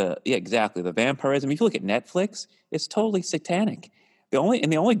 exactly, the vampirism. If you look at Netflix, it's totally satanic. The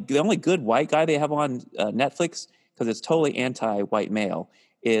only good white guy they have on Netflix, because it's totally anti-white male,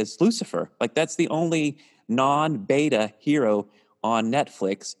 is Lucifer. Like that's the only non-beta hero on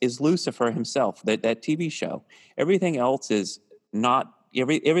Netflix is Lucifer himself. That TV show. Everything else is not.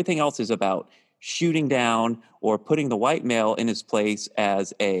 Everything else is about shooting down or putting the white male in his place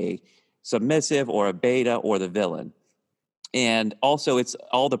as a submissive or a beta or the villain. And also it's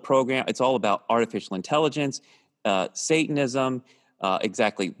all about artificial intelligence, Satanism,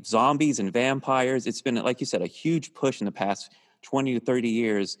 exactly, zombies and vampires. It's been, like you said, a huge push in the past 20 to 30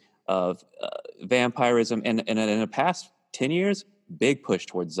 years of vampirism, and in the past 10 years, big push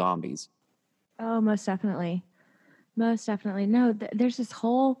towards zombies. Oh, most definitely. Most definitely. No, there's this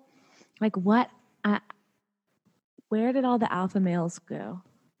whole, like, where did all the alpha males go?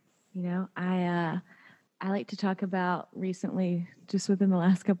 You know, I like to talk about recently, just within the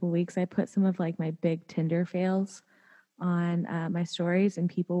last couple of weeks, I put some of like my big Tinder fails on my stories, and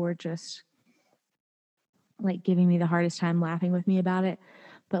people were just like giving me the hardest time, laughing with me about it.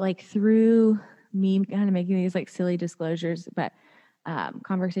 But like through me kind of making these like silly disclosures, but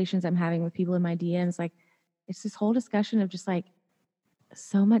conversations I'm having with people in my DMs, like it's this whole discussion of just like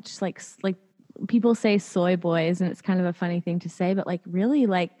so much like people say soy boys, and it's kind of a funny thing to say, but like really,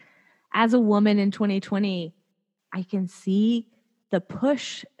 like as a woman in 2020, I can see the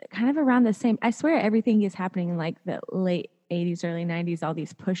push kind of around the same. I swear everything is happening in like the late 80s, early 90s, all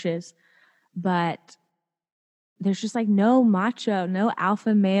these pushes, but there's just like no macho, no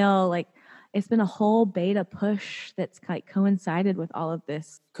alpha male. Like it's been a whole beta push that's like coincided with all of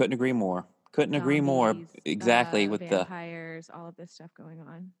this. Couldn't agree more. Couldn't agree more. Zombies, Exactly, with vampires, all of this stuff going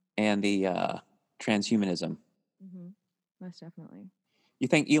on. the transhumanism. Mm-hmm. Most definitely. You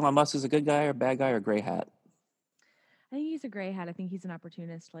think Elon Musk is a good guy or a bad guy or gray hat? I think he's a gray hat. I think he's an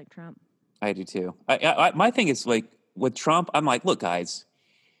opportunist like Trump. I do too. My thing is like with Trump, I'm like, look, guys,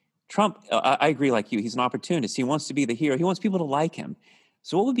 Trump. I agree, like you. He's an opportunist. He wants to be the hero. He wants people to like him.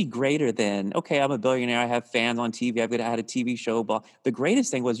 So what would be greater than, okay, I'm a billionaire. I have fans on TV. I had a TV show. Blah. The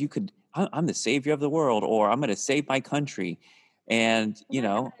greatest thing was I'm the savior of the world, or I'm going to save my country, and you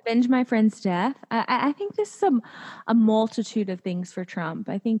know, Avenge my friend's death. I think this is a multitude of things for Trump.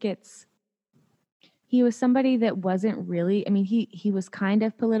 I think he was somebody that wasn't really. I mean, he was kind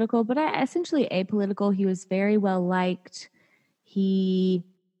of political, but essentially apolitical. He was very well liked. He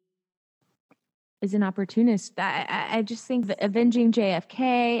is an opportunist. I just think that avenging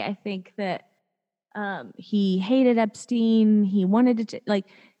JFK. I think that he hated Epstein. He wanted to like,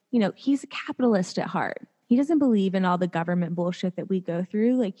 he's a capitalist at heart. He doesn't believe in all the government bullshit that we go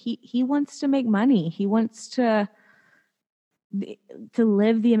through. Like he wants to make money. He wants to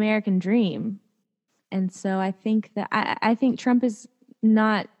live the American dream. And so I think that I think Trump is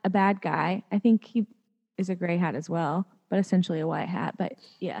not a bad guy. I think he is a gray hat as well, but essentially a white hat. But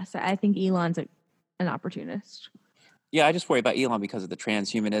yes, I think Elon's an opportunist. yeah, I just worry about Elon because of the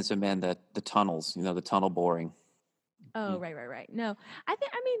transhumanism and the tunnels. You know, the tunnel boring. Oh, Yeah. right. No, I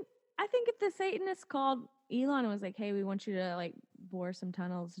think if the Satanists called Elon and was like, "Hey, we want you to like bore some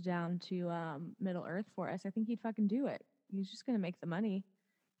tunnels down to Middle Earth for us," I think he'd fucking do it. He's just gonna make the money.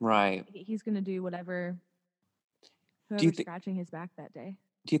 Right. He's gonna do whatever. Do you Whoever's scratching his back that day.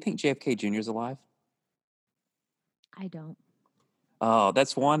 Do you think JFK Jr. is alive? I don't. Oh,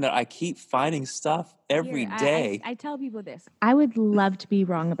 that's one that I keep finding stuff every day. I tell people this. I would love to be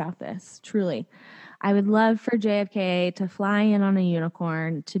wrong about this. Truly, I would love for JFK to fly in on a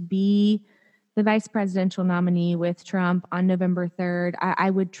unicorn to be the vice presidential nominee with Trump on November 3rd.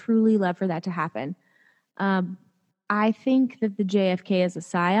 I would truly love for that to happen. I think that the JFK is a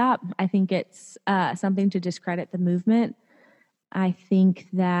psyop. I think it's something to discredit the movement. I think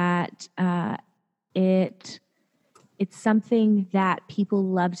that it's something that people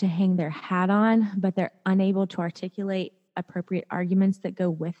love to hang their hat on, but they're unable to articulate appropriate arguments that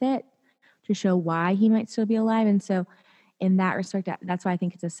go with it to show why he might still be alive. And so, in that respect, that's why I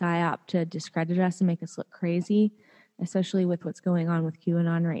think it's a psyop to discredit us and make us look crazy. especially with what's going on with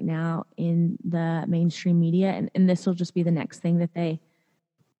QAnon right now in the mainstream media. And this will just be the next thing that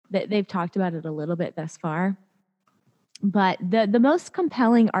they've talked about it a little bit thus far. But the most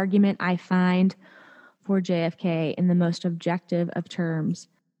compelling argument I find for JFK in the most objective of terms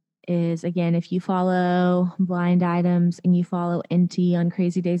is, again, if you follow Blind Items and you follow NT on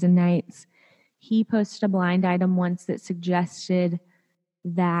Crazy Days and Nights, he posted a blind item once that suggested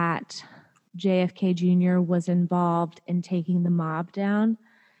that JFK Jr. was involved in taking the mob down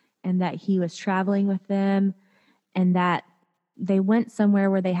and that he was traveling with them and that they went somewhere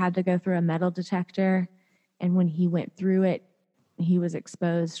where they had to go through a metal detector. And when he went through it, he was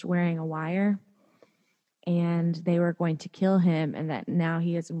exposed wearing a wire and they were going to kill him, and that now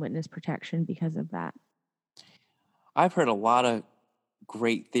he is in witness protection because of that. I've heard a lot of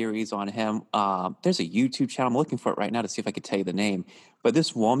great theories on him. There's a YouTube channel. I'm looking for it right now to see if I could tell you the name. But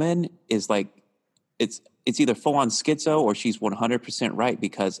this woman is like, it's either full on schizo or she's 100% right,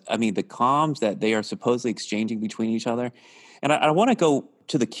 because I mean the comms that they are supposedly exchanging between each other. And I want to go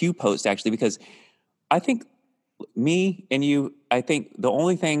to the Q post actually, because I think me and you, I think the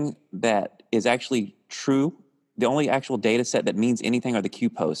only thing that is actually true, the only actual data set that means anything are the Q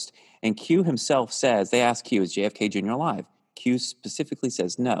posts. And Q himself says, they ask Q, is JFK Jr. alive? Q specifically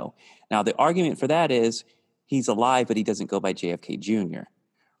says no. Now, the argument for that is he's alive, but he doesn't go by JFK Jr.,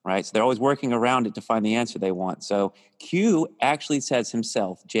 right? So they're always working around it to find the answer they want. So Q actually says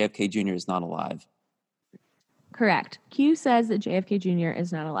himself, JFK Jr. is not alive. Correct. Q says that JFK Jr.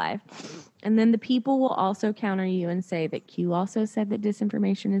 is not alive. And then the people will also counter you and say that Q also said that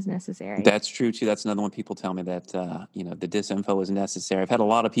disinformation is necessary. That's true, too. That's another one people tell me that, the disinfo is necessary. I've had a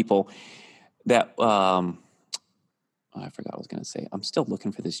lot of people that, I forgot what I was going to say. I'm still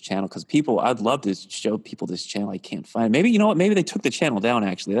looking for this channel because I'd love to show people this channel. I can't find it. Maybe, you know what? Maybe they took the channel down,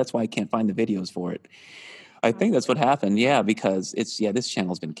 actually. That's why I can't find the videos for it. I think that's what happened. Yeah, because this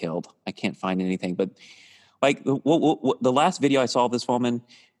channel's been killed. I can't find anything. But like the last video I saw of this woman,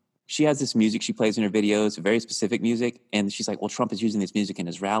 she has this music she plays in her videos, very specific music, and she's like, "Well, Trump is using this music in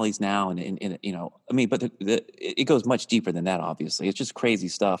his rallies now," and I mean, but it goes much deeper than that. Obviously, it's just crazy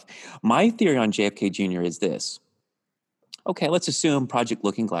stuff. My theory on JFK Jr. is this: okay, let's assume Project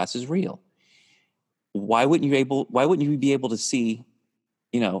Looking Glass is real. Why wouldn't you be able to see,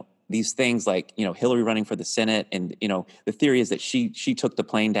 these things like, Hillary running for the Senate, and the theory is that she took the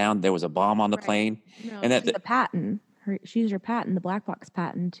plane down. There was a bomb on the plane, No, and that the patent. She used her patent, the black box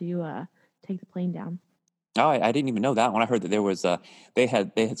patent, to take the plane down. Oh, I didn't even know that one. I heard that there was they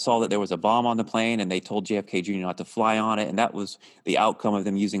had saw that there was a bomb on the plane, and they told JFK Jr. not to fly on it, and that was the outcome of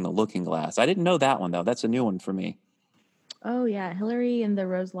them using the Looking Glass. I didn't know that one though. That's a new one for me. Oh yeah, Hillary and the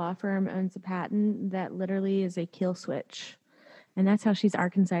Rose Law Firm owns a patent that literally is a kill switch, and that's how she's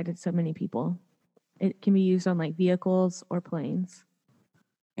arkansized so many people. It can be used on like vehicles or planes.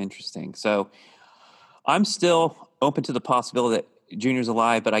 Interesting. So I'm still open to the possibility that Junior's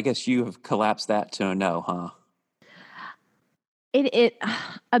alive, but I guess you have collapsed that to a no, huh? It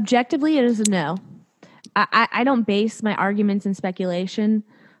objectively it is a no. I don't base my arguments in speculation.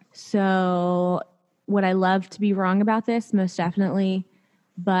 So would I love to be wrong about this? Most definitely.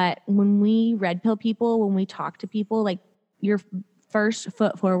 But when we red pill people, when we talk to people, like your first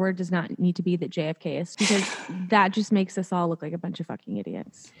foot forward does not need to be that JFK is, because that just makes us all look like a bunch of fucking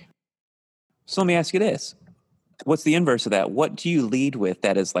idiots. So let me ask you this. What's the inverse of that? What do you lead with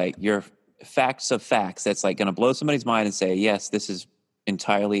that is like your facts of facts that's like going to blow somebody's mind and say, yes, this is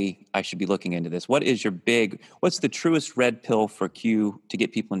entirely, I should be looking into this? What's the truest red pill for Q to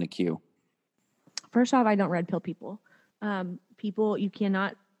get people into Q? First off, I don't red pill people. People, you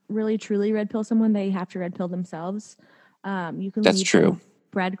cannot really truly red pill someone. They have to red pill themselves. You can leave them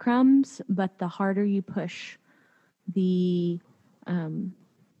breadcrumbs, but the harder you push, the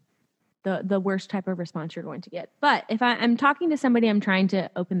worst type of response you're going to get. But if I'm talking to somebody, I'm trying to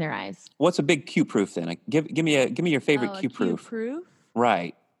open their eyes. What's a big Q proof then? Like, give me your favorite Q proof. Q proof?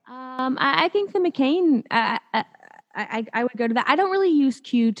 Right. I think the McCain. I would go to that. I don't really use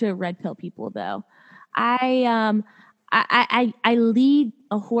Q to red pill people though. I lead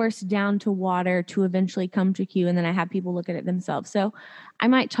a horse down to water to eventually come to Q, and then I have people look at it themselves. So I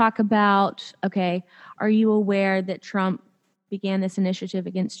might talk about, okay, are you aware that Trump began this initiative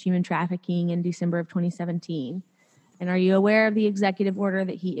against human trafficking in December of 2017? And are you aware of the executive order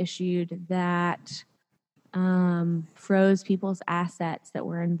that he issued that froze people's assets that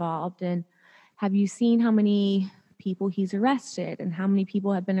were involved? And have you seen how many people he's arrested and how many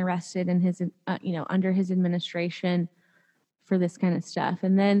people have been arrested in his, under his administration for this kind of stuff?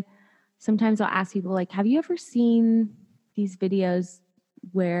 And then sometimes I'll ask people like, have you ever seen these videos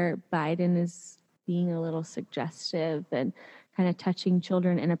where Biden is, being a little suggestive and kind of touching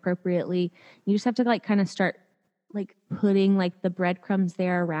children inappropriately. You just have to like kind of start like putting like the breadcrumbs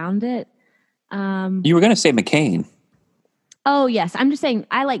there around it. You were going to say McCain. Oh, yes. I'm just saying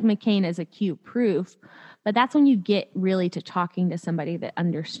I like McCain as a Q proof, but that's when you get really to talking to somebody that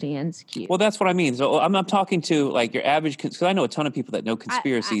understands Q. Well, that's what I mean. So I'm talking to like your average, because I know a ton of people that know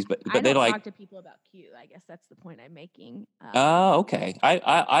conspiracies, but I they don't like talk to people about Q. I guess that's the point I'm making. Oh, okay.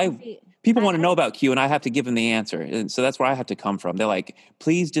 People want to know about Q, and I have to give them the answer, and so that's where I have to come from. They're like,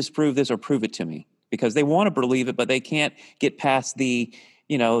 "Please disprove this or prove it to me," because they want to believe it, but they can't get past the,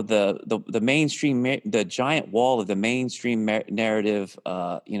 the mainstream, the giant wall of the mainstream narrative,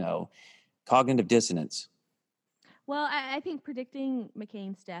 cognitive dissonance. Well, I think predicting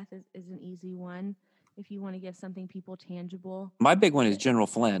McCain's death is an easy one if you want to give something people tangible. My big one is General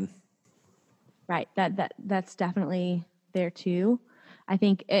Flynn. Right. That's definitely there too. I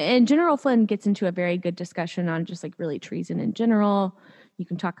think, and General Flynn gets into a very good discussion on just like really treason in general. You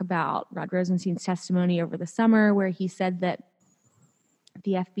can talk about Rod Rosenstein's testimony over the summer where he said that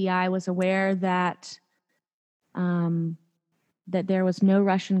the FBI was aware that that there was no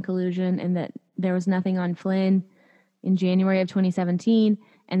Russian collusion and that there was nothing on Flynn in January of 2017.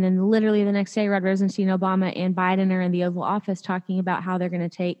 And then literally the next day, Rod Rosenstein, Obama, and Biden are in the Oval Office talking about how they're going to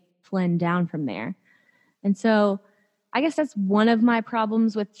take Flynn down from there. And so I guess that's one of my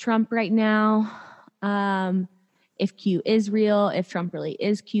problems with Trump right now. If Q is real, if Trump really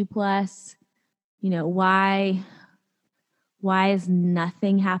is Q plus, why is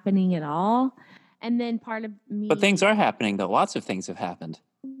nothing happening at all? And then part of me... But things are happening, though. Lots of things have happened.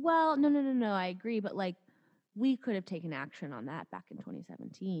 Well, no, I agree. But like, we could have taken action on that back in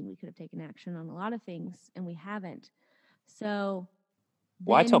 2017. We could have taken action on a lot of things, and we haven't. So...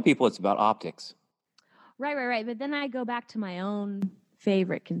 Well, I tell people it's about optics. Right. But then I go back to my own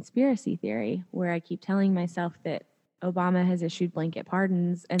favorite conspiracy theory where I keep telling myself that Obama has issued blanket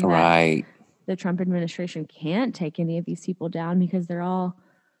pardons and that the Trump administration can't take any of these people down because they're all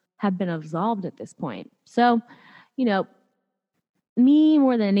have been absolved at this point. So, me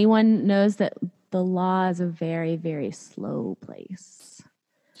more than anyone knows that the law is a very, very slow place.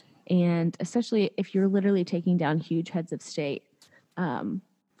 And especially if you're literally taking down huge heads of state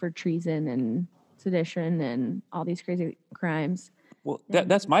for treason and sedition and all these crazy crimes. Well,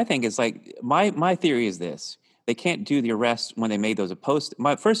 that's my thing. Is like my theory is this: they can't do the arrest when they made those posts.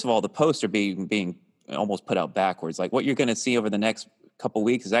 First of all, the posts are being almost put out backwards. Like what you're going to see over the next couple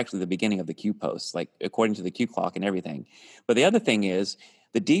weeks is actually the beginning of the Q posts, like according to the Q clock and everything. But the other thing is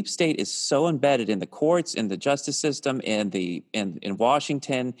the deep state is so embedded in the courts, in the justice system, in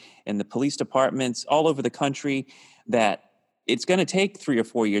Washington, in the police departments all over the country that it's going to take 3 or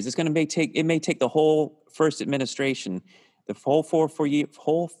 4 years. It may take the whole first administration, the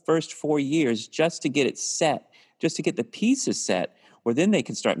whole first 4 years just to get it set, just to get the pieces set, where then they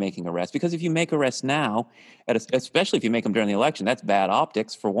can start making arrests. Because if you make arrests now, especially if you make them during the election, that's bad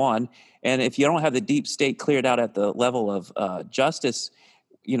optics for one. And if you don't have the deep state cleared out at the level of justice,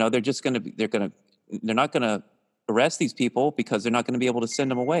 they're not going to arrest these people because they're not going to be able to send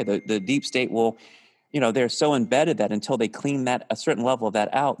them away. The deep state will. They're so embedded that until they clean a certain level of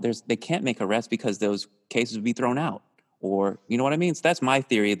that out, they can't make arrests because those cases would be thrown out. Or, you know what I mean? So that's my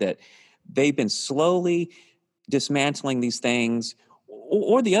theory, that they've been slowly dismantling these things.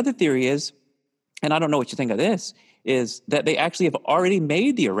 Or the other theory is, and I don't know what you think of this, is that they actually have already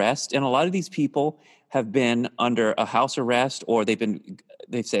made the arrest, and a lot of these people have been under a house arrest, or they've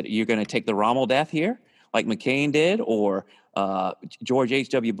said, you're going to take the Rommel death here, like McCain did, or George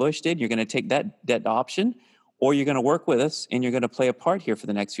H.W. Bush did. You're going to take that option, or you're going to work with us and you're going to play a part here for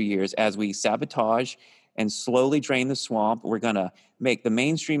the next few years as we sabotage and slowly drain the swamp. We're going to make the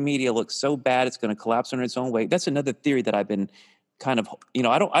mainstream media look so bad it's going to collapse under its own weight. That's another theory that I've been kind of,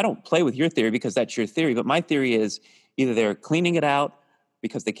 I don't play with your theory because that's your theory, but my theory is either they're cleaning it out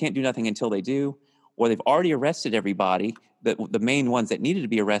because they can't do nothing until they do, or they've already arrested everybody, the main ones that needed to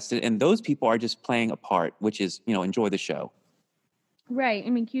be arrested, and those people are just playing a part, which is, enjoy the show. Right. I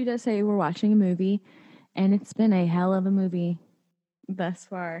mean, Q does say we're watching a movie, and it's been a hell of a movie thus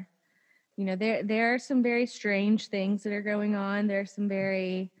far. There are some very strange things that are going on. There's some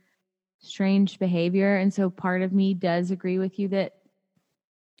very strange behavior. And so part of me does agree with you that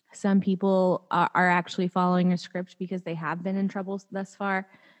some people are actually following a script because they have been in trouble thus far.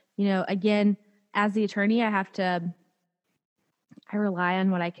 Again, as the attorney, I rely on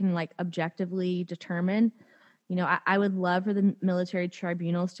what I can objectively determine. I would love for the military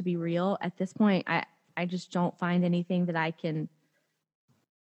tribunals to be real. At this point, I just don't find anything that I can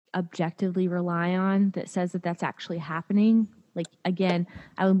objectively rely on that says that that's actually happening. Like, again,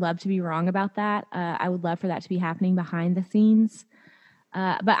 I would love to be wrong about that. I would love for that to be happening behind the scenes.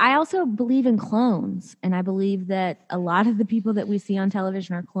 But I also believe in clones, and I believe that a lot of the people that we see on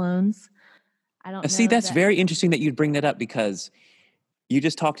television are clones. I don't See, know that's that. very interesting that you'd bring that up, because you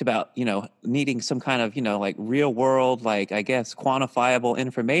just talked about, needing some kind of, like real world, like, I guess, quantifiable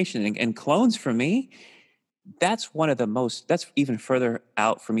information. And clones, for me, that's even further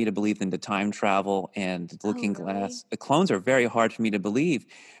out for me to believe than the time travel and the Oh, looking really? glass. The clones are very hard for me to believe,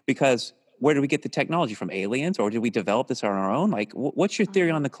 because where do we get the technology from? Aliens, or did we develop this on our own? Like, what's your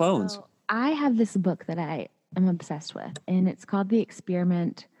theory on the clones? So I have this book that I am obsessed with, and it's called The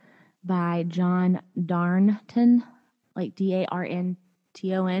Experiment by John Darnton, like Darnton.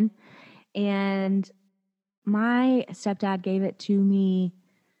 And my stepdad gave it to me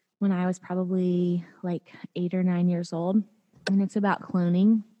when I was probably like 8 or 9 years old. And it's about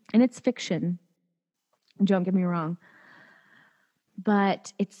cloning, and it's fiction. Don't get me wrong.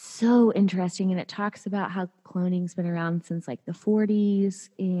 But it's so interesting, and it talks about how cloning's been around since like the 40s,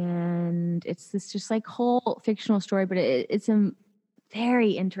 and it's this just like whole fictional story, but it's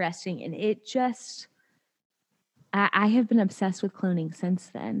very interesting, and it just I have been obsessed with cloning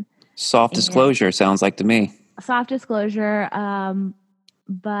since then. Soft And disclosure sounds like to me. soft disclosure,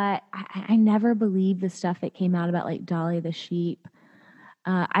 but I never believed the stuff that came out about like Dolly the sheep.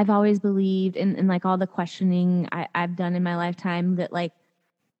 I've always believed in like all the questioning I've done in my lifetime that like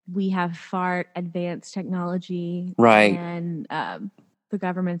we have far advanced technology Right. than the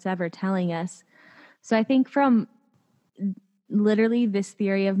government's ever telling us. So I think from literally this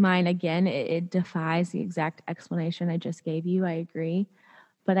theory of mine, again, it defies the exact explanation I just gave you. I agree.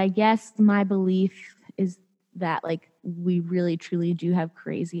 But I guess my belief is that like we really truly do have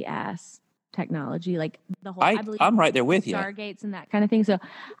crazy ass technology, like the whole I believe I'm right there with you. stargates and that kind of thing. So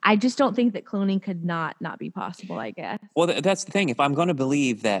I just don't think that cloning could not be possible, I guess. Well, that's the thing. If I'm going to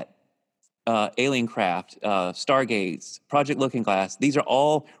believe that alien craft, stargates, Project Looking Glass, these are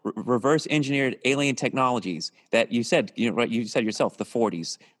all reverse engineered alien technologies that you said, right? You said yourself, the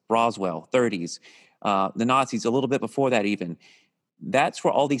 40s, Roswell, 30s, the Nazis, a little bit before that even. That's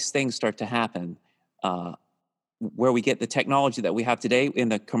where all these things start to happen. Where we get the technology that we have today in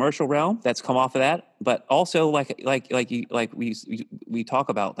the commercial realm, that's come off of that, but also we talk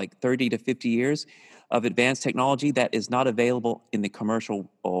about like 30 to 50 years of advanced technology that is not available in the commercial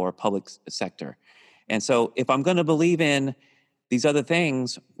or public sector. And so if I'm going to believe in these other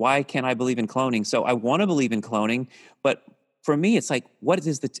things, why can't I believe in cloning? So I want to believe in cloning, but for me, it's like, what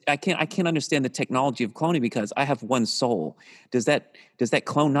is I can't understand the technology of cloning, because I have one soul. Does that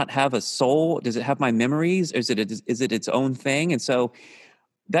clone not have a soul? Does it have my memories? Or is it its own thing? And so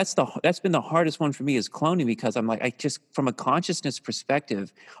that's been the hardest one for me, is cloning, because I'm like, I just, from a consciousness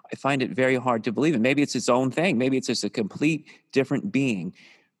perspective, I find it very hard to believe. And maybe it's its own thing. Maybe it's just a complete different being.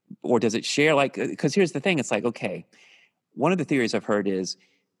 Or does it share, like, because here's the thing, it's like, okay, one of the theories I've heard is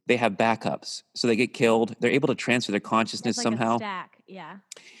they have backups. So they get killed, they're able to transfer their consciousness Like somehow. a stack, yeah.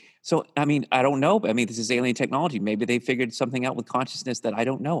 So, I mean, I don't know. I mean, this is alien technology. Maybe they figured something out with consciousness that I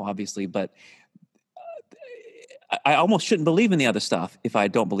don't know, obviously. But I almost shouldn't believe in the other stuff if I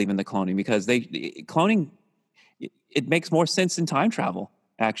don't believe in the cloning, because cloning, it makes more sense than time travel,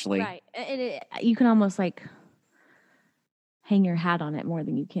 actually. Right. You can almost like hang your hat on it more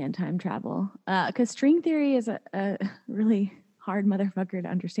than you can time travel. Because string theory is a really hard motherfucker to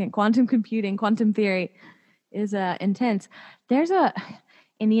understand. Quantum computing, quantum theory is intense.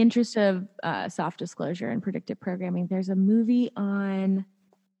 In the interest of soft disclosure and predictive programming, there's a movie on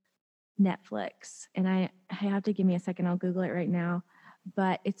Netflix, and I have to give me a second. I'll Google it right now.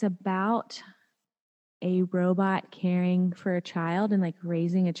 But it's about a robot caring for a child and like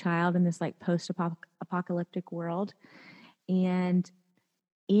raising a child in this like post-apocalyptic world. And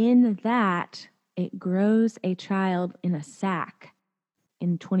in that, it grows a child in a sack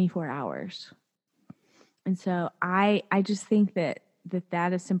in 24 hours. And so I just think that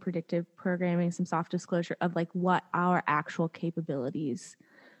is some predictive programming, some soft disclosure of like what our actual capabilities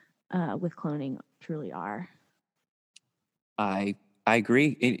with cloning truly are. I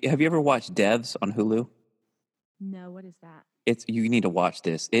agree. Have you ever watched Devs on Hulu? No, what is that? You need to watch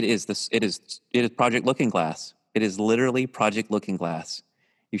this. It is Project Looking Glass. It is literally Project Looking Glass.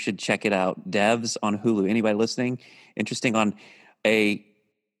 You should check it out. Devs on Hulu. Anybody listening? Interesting on a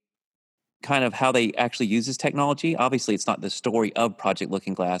kind of how they actually use this technology. Obviously, it's not the story of Project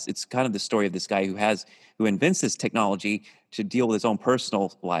Looking Glass. It's kind of the story of this guy who invents this technology to deal with his own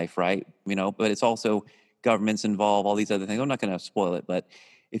personal life, right? But it's also government's involved, all these other things. I'm not going to spoil it, but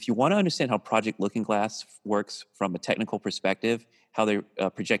if you want to understand how Project Looking Glass works from a technical perspective, how they're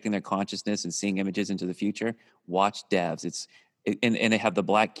projecting their consciousness and seeing images into the future, watch Devs. And they have the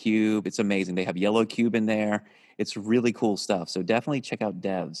black cube. It's amazing. They have yellow cube in there. It's really cool stuff. So definitely check out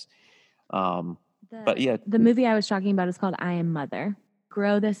Devs. But yeah, The movie I was talking about is called I Am Mother.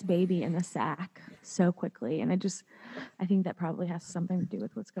 Grow this baby in a sack so quickly. And I think that probably has something to do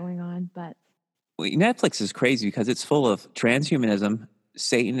with what's going on. But Netflix is crazy because it's full of transhumanism,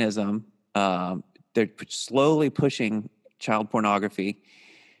 Satanism. They're slowly pushing child pornography.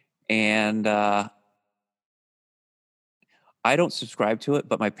 And I don't subscribe to it,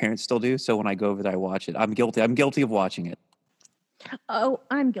 but my parents still do. So when I go over there, I watch it. I'm guilty. I'm guilty of watching it. Oh,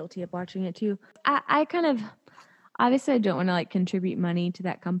 I'm guilty of watching it too. I kind of, obviously I don't want to like contribute money to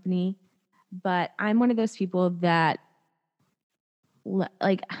that company, but I'm one of those people that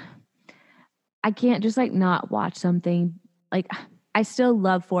like, I can't just like not watch something. Like I still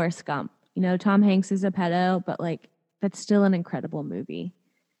love Forrest Gump. You know, Tom Hanks is a pedo, but like that's still an incredible movie.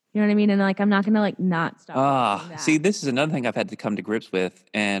 You know what I mean? And like I'm not gonna like not stop watching that. See, this is another thing I've had to come to grips with.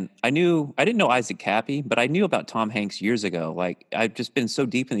 And I didn't know Isaac Cappy, but I knew about Tom Hanks years ago. Like I've just been so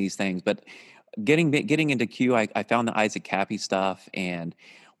deep in these things. But getting into Q, I found the Isaac Cappy stuff. And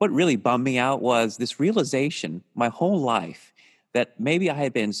what really bummed me out was this realization my whole life that maybe I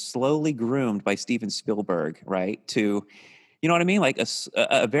had been slowly groomed by Steven Spielberg, right? To, you know what I mean? Like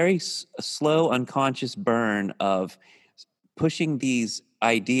a very slow, unconscious burn of pushing these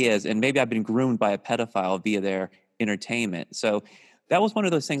ideas. And maybe I've been groomed by a pedophile via their entertainment. So that was one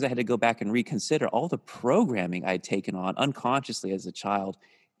of those things I had to go back and reconsider all the programming I'd taken on unconsciously as a child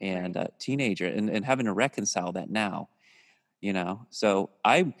and a teenager, and having to reconcile that now, you know? So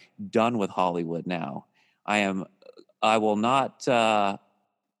I'm done with Hollywood now. I will not,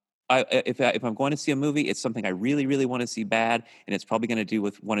 if I'm going to see a movie, it's something I really, really want to see bad, and it's probably going to do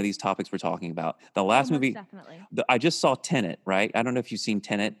with one of these topics we're talking about. The last movie, definitely. I just saw Tenet, right? I don't know if you've seen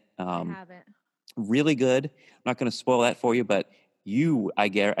Tenet. I haven't. Really good. I'm not going to spoil that for you, but I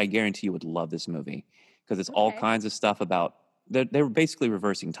guarantee you would love this movie because it's all kinds of stuff about they're basically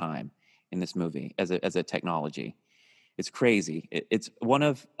reversing time in this movie as a technology. It's crazy. It's one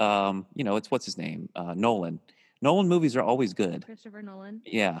of it's what's his name, Nolan. Nolan movies are always good. Christopher Nolan.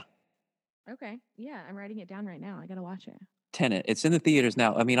 Yeah. Okay. Yeah, I'm writing it down right now. I gotta watch it. Tenet. It's in the theaters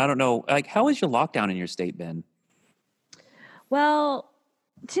now. I mean, I don't know. Like, how has your lockdown in your state been? Well,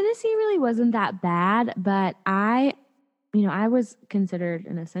 Tennessee really wasn't that bad, but I was considered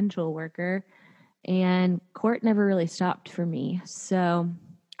an essential worker and court never really stopped for me. So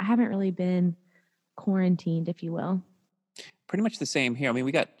I haven't really been quarantined, if you will. Pretty much the same here. I mean,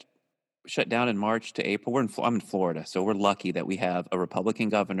 we got shut down in March to April. I'm in Florida, so we're lucky that we have a Republican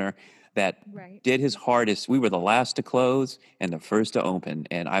governor that did his hardest. We were the last to close and the first to open,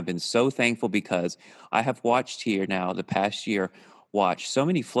 and I've been so thankful because I have watched here now the past year so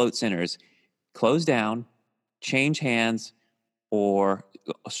many float centers close down, change hands, or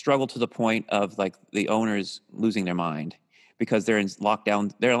struggle to the point of like the owners losing their mind because they're in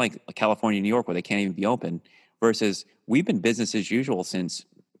lockdown. They're like California, New York, where they can't even be open, versus we've been business as usual since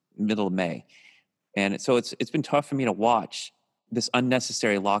middle of May. And so it's been tough for me to watch this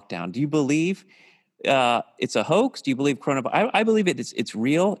unnecessary lockdown. Do you believe it's a hoax? Do you believe coronavirus? I believe it's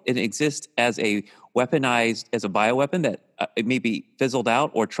real. It exists as a bioweapon that it maybe fizzled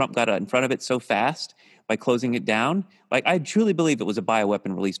out, or Trump got in front of it so fast by closing it down. Like, I truly believe it was a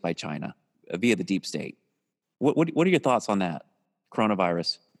bioweapon released by China via the deep state. What are your thoughts on that?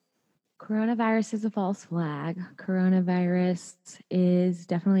 Coronavirus. Coronavirus is a false flag. Coronavirus is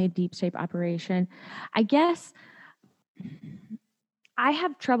definitely a deep state operation. I guess I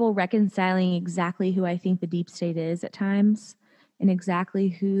have trouble reconciling exactly who I think the deep state is at times, and exactly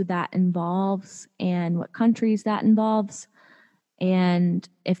who that involves and what countries that involves. And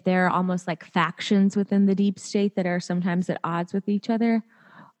if there are almost like factions within the deep state that are sometimes at odds with each other,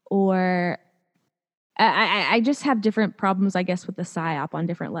 or I just have different problems, I guess, with the PSYOP on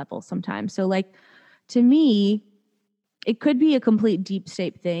different levels sometimes. So like, to me, it could be a complete deep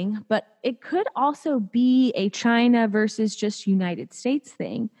state thing, but it could also be a China versus just United States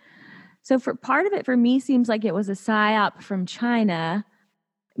thing. So for part of it, for me, seems like it was a PSYOP from China,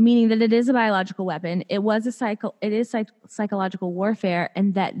 meaning that it is a biological weapon. It is psychological warfare,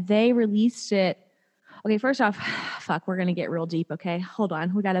 and that they released it. Okay, first off, we're going to get real deep, okay? Hold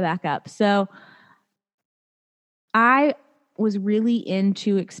on, we got to back up. So I was really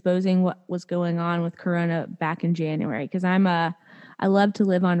into exposing what was going on with Corona back in January, because I love to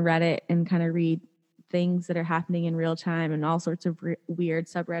live on Reddit and kind of read things that are happening in real time and all sorts of weird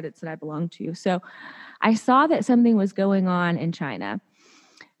subreddits that I belong to. So I saw that something was going on in China.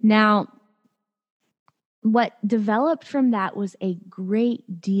 Now, what developed from that was a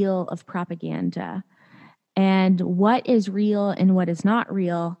great deal of propaganda. And what is real and what is not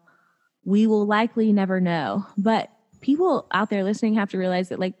real, we will likely never know. But people out there listening have to realize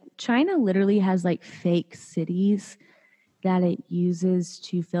that like China literally has like fake cities that it uses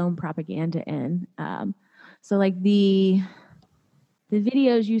to film propaganda in. So like the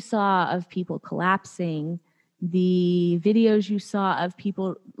videos you saw of people collapsing, the videos you saw of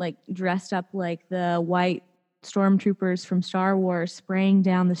people like dressed up like the white stormtroopers from Star Wars spraying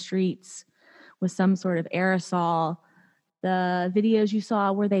down the streets with some sort of aerosol, the videos you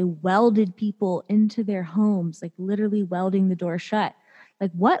saw where they welded people into their homes, like literally welding the door shut.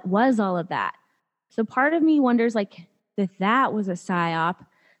 Like, what was all of that? So part of me wonders, like, if that was a psyop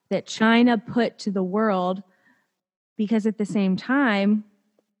that China put to the world, because at the same time,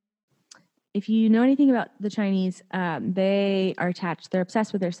 if you know anything about the Chinese, they are attached. They're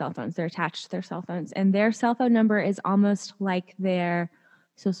obsessed with their cell phones. They're attached to their cell phones. And their cell phone number is almost like their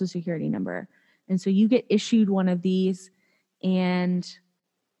social security number. And so you get issued one of these, and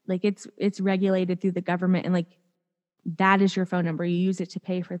like it's regulated through the government, and like that is your phone number. You use it to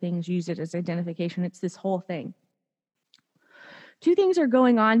pay for things, use it as identification. It's this whole thing. Two things are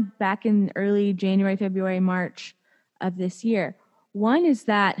going on back in early January, February, March of this year. One is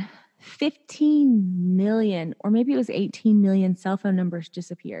that 15 million, or maybe it was 18 million cell phone numbers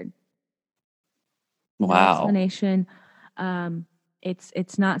disappeared. Wow. No explanation.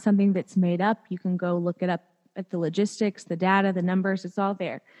 It's not something that's made up. You can go look it up at the logistics, the data, the numbers, it's all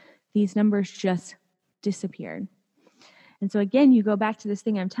there. These numbers just disappeared. And so again, you go back to this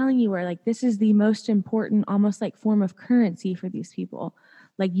thing I'm telling you where like this is the most important, almost like form of currency for these people.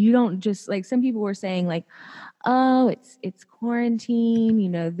 Like you don't just like some people were saying like, oh, it's quarantine, you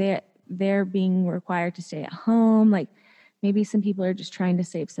know, they're being required to stay at home. Like maybe some people are just trying to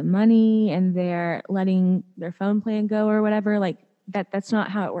save some money and they're letting their phone plan go or whatever. Like that's not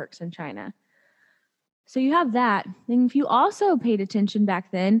how it works in China. So you have that. And if you also paid attention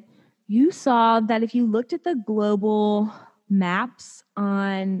back then, you saw that if you looked at the global maps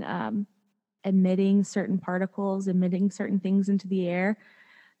on emitting certain particles, emitting certain things into the air,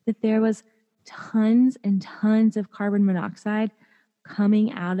 that there was tons and tons of carbon monoxide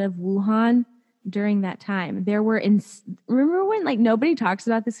coming out of Wuhan during that time. There were, remember when like nobody talks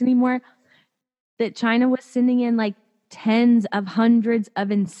about this anymore, that China was sending in like tens of hundreds of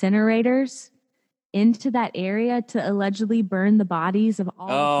incinerators into that area to allegedly burn the bodies of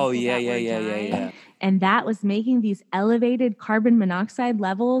all the people that were dying. And that was making these elevated carbon monoxide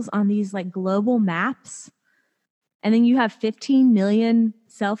levels on these like global maps. And then you have 15 million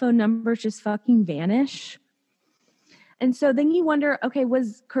cell phone numbers just fucking vanish. And so then you wonder, okay,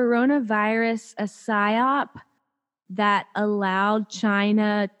 was coronavirus a psyop that allowed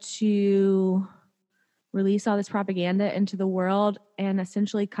China to release all this propaganda into the world and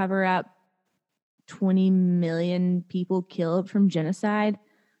essentially cover up 20 million people killed from genocide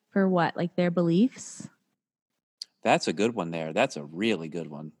for what, like their beliefs? That's a good one there. That's a really good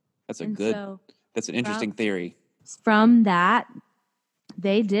one. That's an interesting theory. From that,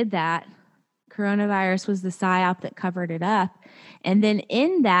 they did that. Coronavirus was the psyop that covered it up. And then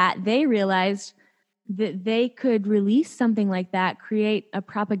in that, they realized that they could release something like that, create a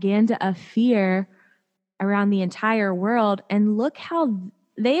propaganda of fear around the entire world. And look how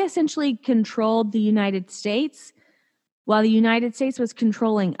they essentially controlled the United States while the United States was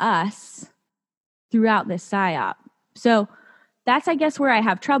controlling us throughout this psyop. So that's, I guess, where I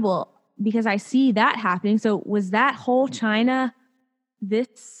have trouble because I see that happening. So was that whole China,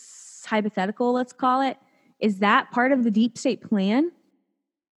 this hypothetical, let's call it, is that part of the deep state plan?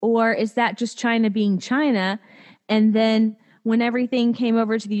 Or is that just China being China? And then when everything came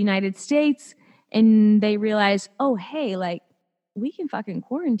over to the United States and they realized, oh, hey, like, we can fucking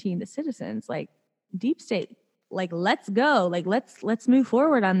quarantine the citizens, like deep state, like, let's go, like, let's move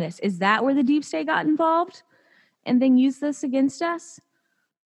forward on this. Is that where the deep state got involved and then use this against us?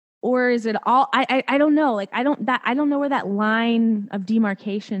 Or is it all, I don't know. Like, I don't know where that line of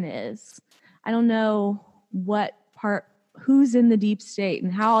demarcation is. I don't know what part, who's in the deep state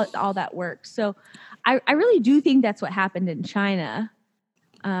and how all that works. So I really do think that's what happened in China.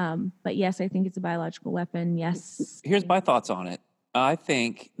 But yes, I think it's a biological weapon. Yes. Here's my thoughts on it. I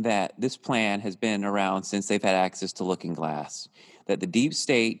think that this plan has been around since they've had access to Looking Glass, that the deep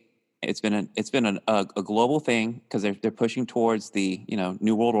state It's been a global thing because they're pushing towards the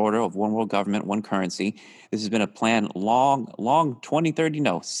new world order of one world government, one currency. This has been a plan long 20, 30,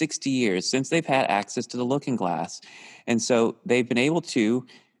 no, 60 years since they've had access to the Looking Glass, and so they've been able to,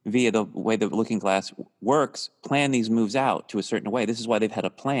 via the way the Looking Glass works, plan these moves out to a certain way. This is why they've had a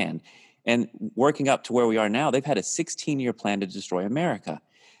plan, and working up to where we are now, they've had a 16-year plan to destroy America.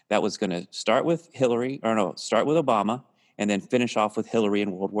 That was going to start with start with Obama, and then finish off with Hillary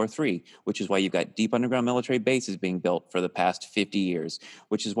in World War III, which is why you've got deep underground military bases being built for the past 50 years,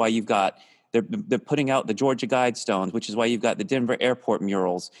 which is why they're putting out the Georgia Guidestones, which is why you've got the Denver airport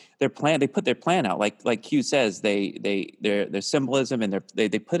murals. They put their plan out, like Q says, their symbolism, and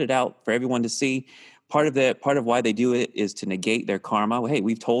they put it out for everyone to see. Part of why they do it is to negate their karma. Hey,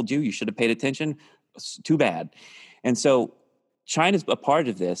 we've told you, you should have paid attention. It's too bad. And so China's a part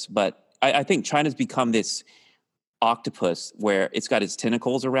of this, but I think China's become this octopus where it's got its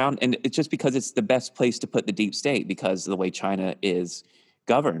tentacles around, and it's just because it's the best place to put the deep state because of the way China is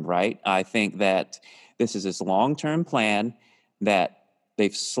governed, right? I think that this is this long-term plan that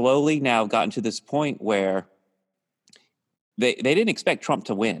they've slowly now gotten to this point where they didn't expect Trump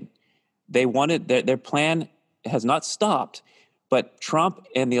to win. They wanted their plan has not stopped, but Trump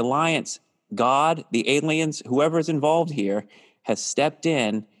and the alliance, God, the aliens, whoever is involved here, has stepped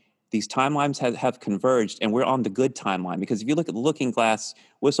in. These timelines have converged, and we're on the good timeline. Because if you look at the Looking Glass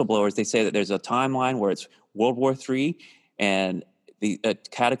whistleblowers, they say that there's a timeline where it's World War III and a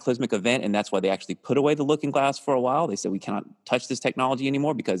cataclysmic event, and that's why they actually put away the Looking Glass for a while. They said we cannot touch this technology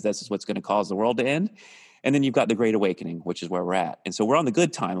anymore because this is what's going to cause the world to end. And then you've got the Great Awakening, which is where we're at. And so we're on the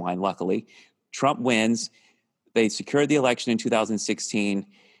good timeline, luckily. Trump wins. They secured the election in 2016,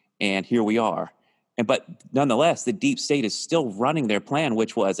 and here we are. But nonetheless, the deep state is still running their plan,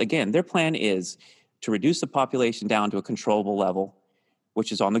 which was, again, their plan is to reduce the population down to a controllable level,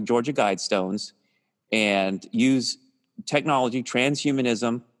 which is on the Georgia Guidestones, and use technology,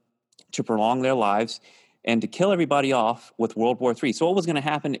 transhumanism, to prolong their lives and to kill everybody off with World War III. So what was going to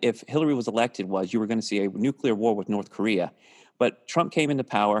happen if Hillary was elected was you were going to see a nuclear war with North Korea. But Trump came into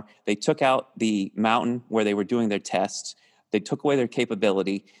power. They took out the mountain where they were doing their tests. They took away their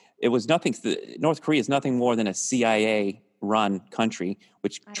capability. It was nothing. North Korea is nothing more than a CIA-run country,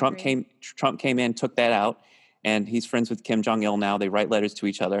 which Trump came in, took that out, and he's friends with Kim Jong-il now. They write letters to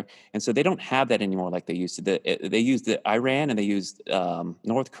each other, and so they don't have that anymore like they used to. They used Iran and they used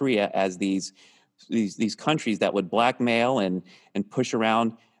North Korea as these countries that would blackmail and push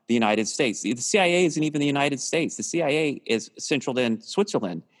around the United States. The CIA isn't even the United States. The CIA is central in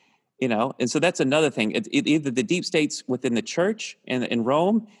Switzerland. And so that's another thing. Either the deep states within the church in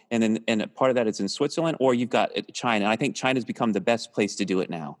Rome, and part of that is in Switzerland, or you've got China. And I think China's become the best place to do it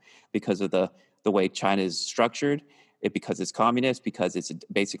now because of the way China is structured, because it's communist, because it's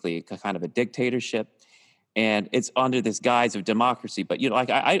basically a kind of a dictatorship, and it's under this guise of democracy. But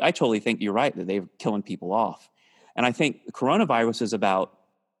I totally think you're right that they're killing people off, and I think coronavirus is about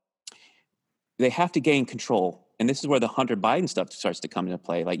they have to gain control. And this is where the Hunter Biden stuff starts to come into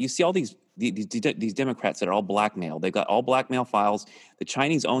play. Like you see all these Democrats that are all blackmailed. They've got all blackmail files. The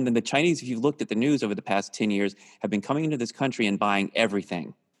Chinese own them. The Chinese, if you've looked at the news over the past 10 years, have been coming into this country and buying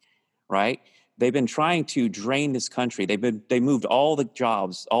everything, right? They've been trying to drain this country. They moved all the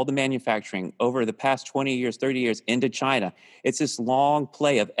jobs, all the manufacturing over the past 20 years, 30 years into China. It's this long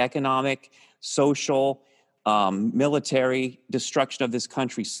play of economic, social, military destruction of this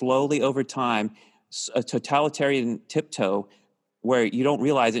country slowly over time, a totalitarian tiptoe where you don't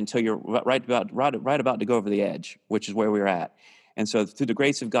realize it until you're right about to go over the edge, which is where we're at. And so through the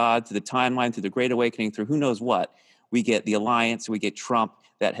grace of God, through the timeline, through the Great Awakening, through who knows what, we get the alliance, we get Trump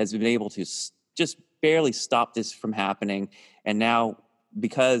that has been able to just barely stop this from happening. And now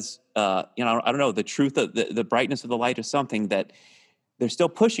because, I don't know, the truth of the brightness of the light or something, that they're still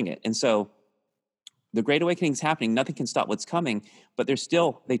pushing it. And so the Great Awakening is happening. Nothing can stop what's coming, but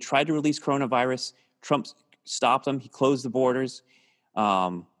they tried to release coronavirus. Trump stopped them. He closed the borders.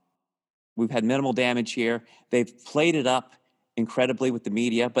 We've had minimal damage here. They've played it up incredibly with the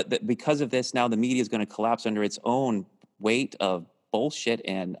media, but because of this, now the media is going to collapse under its own weight of bullshit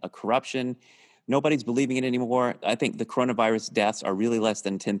and corruption. Nobody's believing it anymore. I think the coronavirus deaths are really less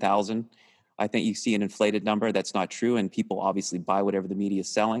than 10,000. I think you see an inflated number. That's not true. And people obviously buy whatever the media is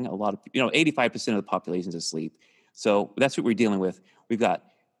selling. 85% of the population is asleep. So that's what we're dealing with. We've got,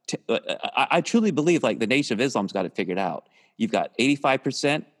 I truly believe like the Nation of Islam's got it figured out. You've got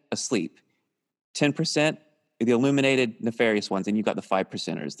 85% asleep, 10% the illuminated nefarious ones, and you've got the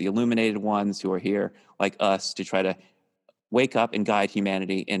 5%ers, the illuminated ones who are here like us to try to wake up and guide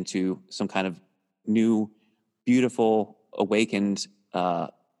humanity into some kind of new, beautiful, awakened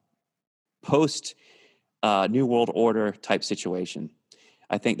post New World Order type situation.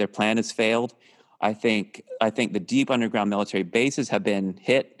 I think their plan has failed. I think the deep underground military bases have been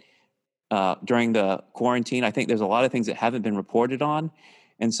hit during the quarantine. I think there's a lot of things that haven't been reported on.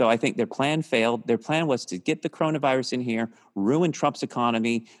 And so I think their plan failed. Their plan was to get the coronavirus in here, ruin Trump's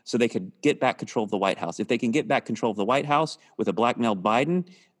economy so they could get back control of the White House. If they can get back control of the White House with a blackmailed Biden,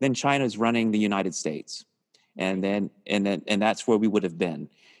 then China's running the United States. And that's where we would have been.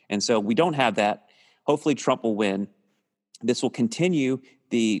 And so we don't have that. Hopefully Trump will win. This will continue.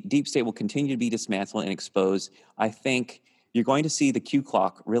 The deep state will continue to be dismantled and exposed. I think you're going to see the Q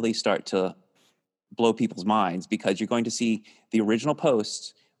clock really start to blow people's minds, because you're going to see the original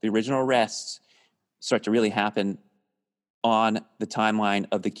posts, the original arrests start to really happen on the timeline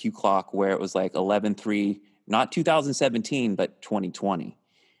of the Q clock, where it was like 11/3, not 2017, but 2020.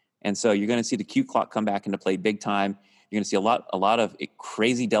 And so you're going to see the Q clock come back into play big time. You're going to see a lot of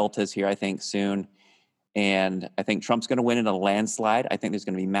crazy deltas here, I think, soon. And I think Trump's going to win in a landslide. I think there's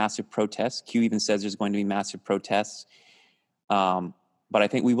going to be massive protests. Q even says there's going to be massive protests. But I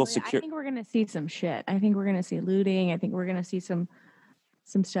think we will secure. I think we're going to see some shit. I think we're going to see looting. I think we're going to see some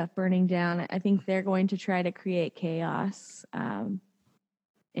stuff burning down. I think they're going to try to create chaos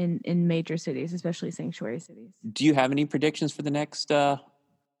in major cities, especially sanctuary cities. Do you have any predictions for the next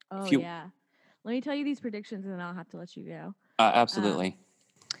few? Yeah. Let me tell you these predictions, and then I'll have to let you go. Absolutely.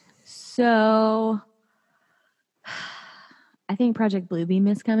 So I think Project Bluebeam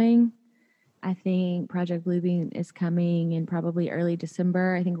is coming. I think Project Bluebeam is coming in probably early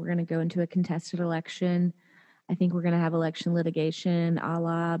December. I think we're going to go into a contested election. I think we're going to have election litigation a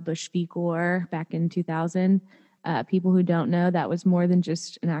la Bush v. Gore back in 2000. People who don't know, that was more than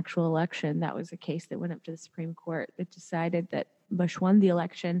just an actual election. That was a case that went up to the Supreme Court that decided that Bush won the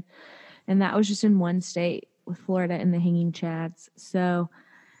election. And that was just in one state, with Florida and the Hanging Chads. So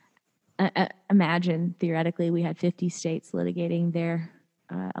imagine, theoretically, we had 50 states litigating their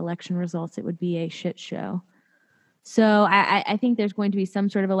election results. It would be a shit show. So I think there's going to be some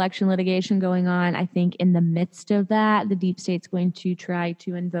sort of election litigation going on. I think in the midst of that, the deep state's going to try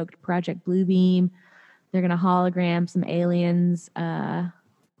to invoke Project Bluebeam. They're going to hologram some aliens,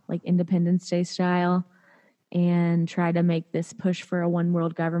 like Independence Day style, and try to make this push for a one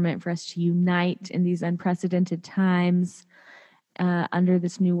world government, for us to unite in these unprecedented times under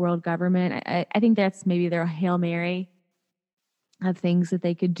this new world government. I think that's maybe their Hail Mary of things that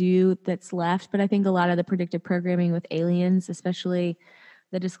they could do that's left. But I think a lot of the predictive programming with aliens, especially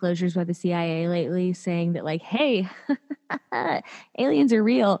the disclosures by the CIA lately saying that, like, hey, aliens are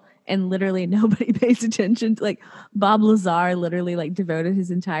real, and literally nobody pays attention to, like, Bob Lazar literally like devoted his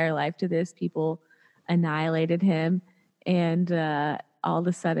entire life to this. People annihilated him, and all of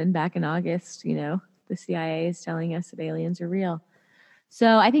a sudden back in August, the CIA is telling us that aliens are real.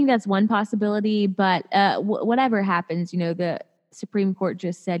 So I think that's one possibility. But whatever happens, the Supreme Court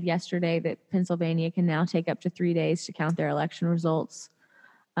just said yesterday that Pennsylvania can now take up to 3 days to count their election results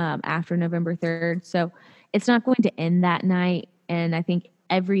after November 3rd. So it's not going to end that night. And I think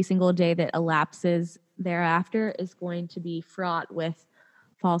every single day that elapses thereafter is going to be fraught with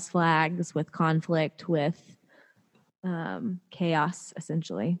false flags, with conflict, with chaos,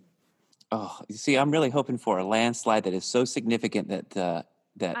 essentially. Oh, you see, I'm really hoping for a landslide that is so significant that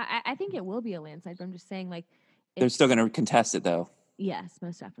I think it will be a landslide, but I'm just saying, like, they're still going to contest it, though. Yes,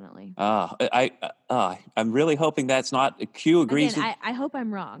 most definitely. I'm really hoping that's not. Q agrees. Again, I hope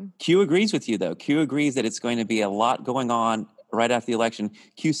I'm wrong. Q agrees with you, though. Q agrees that it's going to be a lot going on right after the election.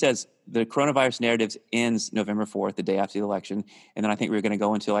 Q says the coronavirus narrative ends November 4th, the day after the election, and then I think we're going to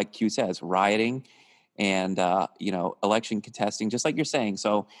go into, like Q says, rioting and election contesting, just like you're saying.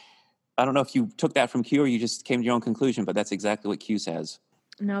 So I don't know if you took that from Q or you just came to your own conclusion, but that's exactly what Q says.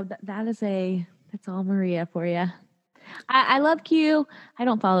 No, that's all Maria for you. I love Q. I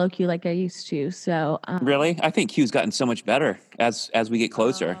don't follow Q like I used to. So really, I think Q's gotten so much better as we get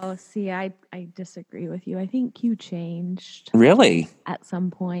closer. Oh, see, I disagree with you. I think Q changed. Really? At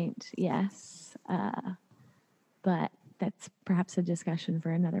some point, yes. But that's perhaps a discussion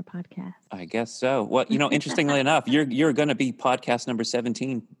for another podcast. I guess so. Well, interestingly enough, you're going to be podcast number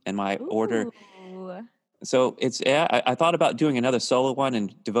 17 in my order. So I thought about doing another solo one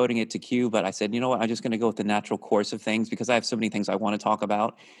and devoting it to Q, but I said, you know what, I'm just going to go with the natural course of things because I have so many things I want to talk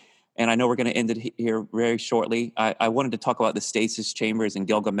about. And I know we're going to end it here very shortly. I wanted to talk about the stasis chambers and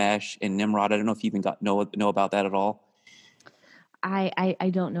Gilgamesh and Nimrod. I don't know if you even know about that at all. I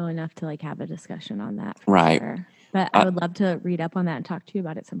don't know enough to have a discussion on that. Right. Sure. But I would love to read up on that and talk to you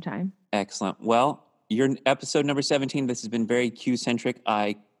about it sometime. Excellent. Well, your episode number 17, this has been very Q-centric.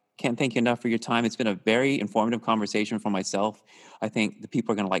 I can't thank you enough for your time. It's been a very informative conversation for myself. I think the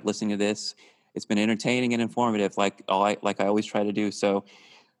people are going to like listening to this. It's been entertaining and informative, like I always try to do. So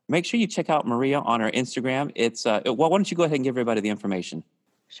make sure you check out Maria on her Instagram. It's well, why don't you go ahead and give everybody the information?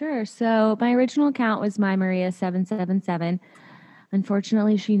 Sure. So my original account was MyMaria777.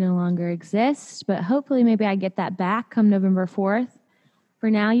 Unfortunately, she no longer exists, but hopefully maybe I get that back come November 4th. For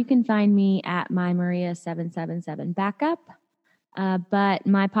now, you can find me at MyMaria777 Backup. But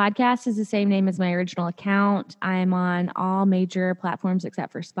my podcast is the same name as my original account. I'm on all major platforms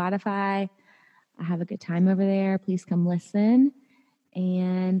except for Spotify. I have a good time over there. Please come listen.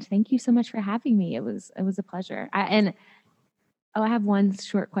 And thank you so much for having me. It was a pleasure. I have one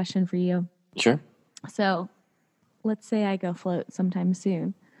short question for you. Sure. So let's say I go float sometime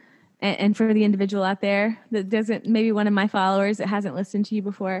soon. And for the individual out there that doesn't, maybe one of my followers that hasn't listened to you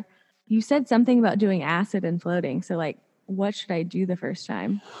before, you said something about doing acid and floating. So like, what should I do the first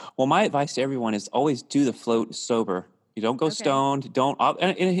time? Well, my advice to everyone is always do the float sober. You don't go stoned. Don't.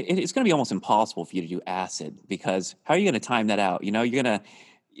 And it's going to be almost impossible for you to do acid, because how are you going to time that out? You got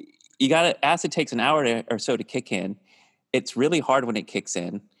to. Acid takes an hour or so to kick in. It's really hard when it kicks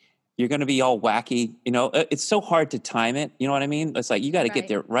in. You're going to be all wacky. It's so hard to time it. You know what I mean? It's like you got to get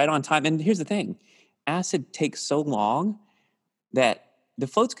there right on time. And here's the thing: acid takes so long that the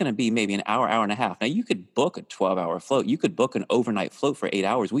float's going to be maybe an hour, hour and a half. Now, you could book a 12-hour float. You could book an overnight float for 8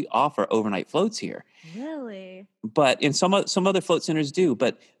 hours. We offer overnight floats here. Really? But in some other float centers do.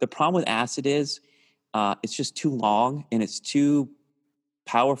 But the problem with acid is it's just too long, and it's too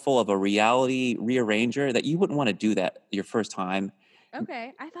powerful of a reality rearranger that you wouldn't want to do that your first time.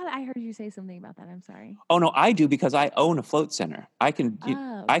 Okay. I thought I heard you say something about that. I'm sorry. Oh, no, I do, because I own a float center. I can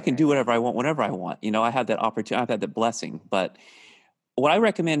do whatever I want, whenever I want. I have that opportunity. I've had that blessing. But what I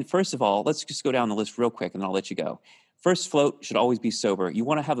recommend, first of all, let's just go down the list real quick and I'll let you go. First float should always be sober. You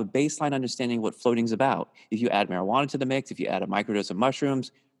want to have a baseline understanding of what floating's about. If you add marijuana to the mix, if you add a microdose of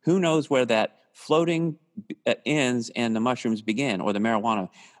mushrooms, who knows where that floating ends and the mushrooms begin, or the marijuana.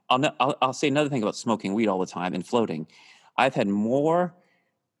 I'll say another thing about smoking weed all the time and floating. I've had more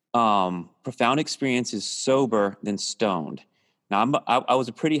profound experiences sober than stoned. Now, I was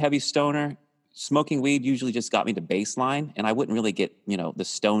a pretty heavy stoner. Smoking weed usually just got me to baseline, and I wouldn't really get, the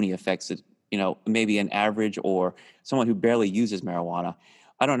stony effects that, maybe an average or someone who barely uses marijuana.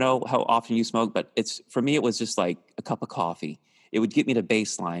 I don't know how often you smoke, but for me, it was just like a cup of coffee. It would get me to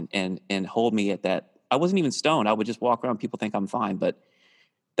baseline and hold me at that. I wasn't even stoned. I would just walk around. People think I'm fine, but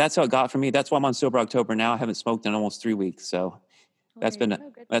that's how it got for me. That's why I'm on Sober October now. I haven't smoked in almost 3 weeks. So that's been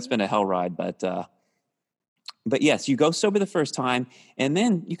a hell ride, but yes, you go sober the first time, and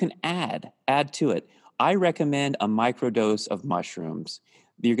then you can add to it. I recommend a microdose of mushrooms.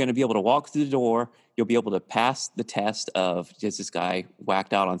 You're going to be able to walk through the door. You'll be able to pass the test of, is this guy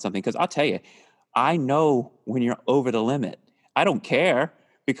whacked out on something? Because I'll tell you, I know when you're over the limit. I don't care,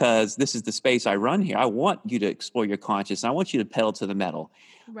 because this is the space I run here. I want you to explore your conscious. I want you to pedal to the metal.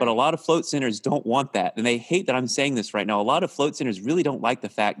 Right. But a lot of float centers don't want that. And they hate that I'm saying this right now. A lot of float centers really don't like the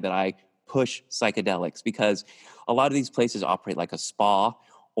fact that I push psychedelics, because a lot of these places operate like a spa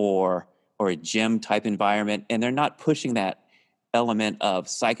or a gym type environment, and they're not pushing that element of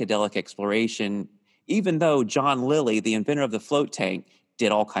psychedelic exploration, even though John Lilly, the inventor of the float tank,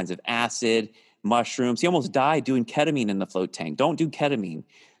 did all kinds of acid, mushrooms. He almost died doing ketamine in the float tank. Don't do ketamine.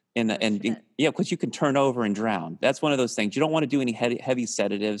 Because you can turn over and drown. That's one of those things. You don't want to do any heavy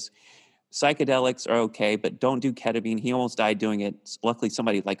sedatives. Psychedelics are okay, but don't do ketamine. He almost died doing it. Luckily,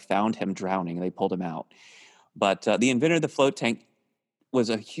 somebody found him drowning, and they pulled him out. But the inventor of the float tank was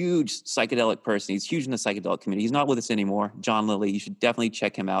a huge psychedelic person. He's huge in the psychedelic community. He's not with us anymore. John Lilly. You should definitely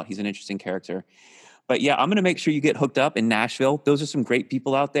check him out. He's an interesting character. But yeah, I'm going to make sure you get hooked up in Nashville. Those are some great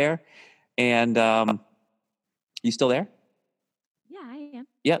people out there. And you still there? Yeah, I am.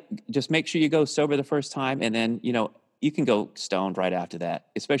 Yeah, just make sure you go sober the first time, and then, you can go stoned right after that,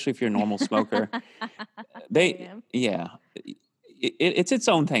 especially if you're a normal smoker. It's its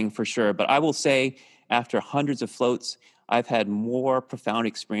own thing for sure. But I will say, after hundreds of floats, I've had more profound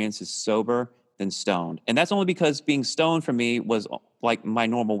experiences sober than stoned. And that's only because being stoned for me was like my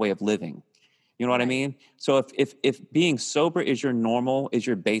normal way of living. You know what I mean? So if being sober is your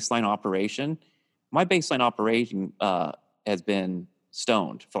baseline operation, my baseline operation has been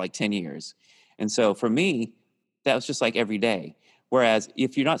stoned for 10 years. And so for me, that was just like every day. Whereas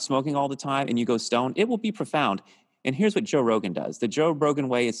if you're not smoking all the time and you go stoned, it will be profound. And here's what Joe Rogan does. The Joe Rogan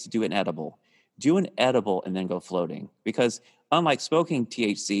way is to do an edible. Do an edible and then go floating. Because unlike smoking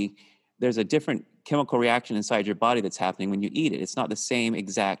THC, there's a different chemical reaction inside your body that's happening when you eat it. It's not the same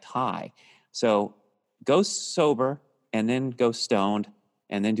exact high. So go sober and then go stoned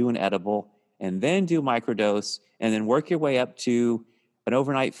and then do an edible, and then do microdose, and then work your way up to an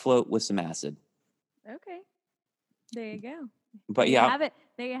overnight float with some acid. Okay. There you go. But there yeah, you have it.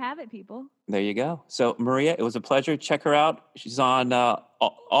 There you have it, people. there you go. So Maria, it was a pleasure. Check her out. She's on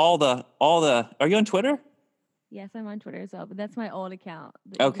all the. Are you on Twitter? Yes, I'm on Twitter as well, but that's my old account.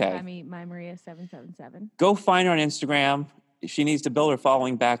 Okay. You can find me, MyMaria777. Go find her on Instagram. She needs to build her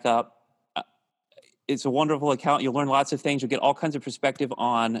following back up. It's a wonderful account. You'll learn lots of things. You'll get all kinds of perspective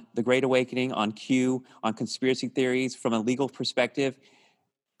on the Great Awakening, on Q, on conspiracy theories from a legal perspective.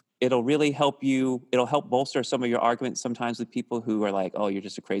 It'll really help you. It'll help bolster some of your arguments sometimes with people who are like, oh, you're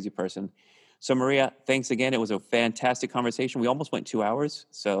just a crazy person. So Maria, thanks again. It was a fantastic conversation. We almost went 2 hours.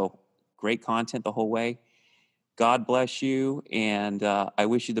 So great content the whole way. God bless you. And I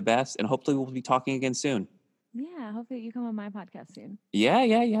wish you the best. And hopefully we'll be talking again soon. Yeah, hopefully you come on my podcast soon.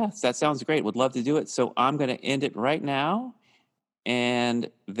 Yeah. That sounds great. Would love to do it. So I'm going to end it right now. And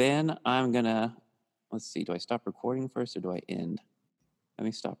then I'm going to, let's see, do I stop recording first or do I end? Let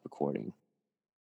me stop recording.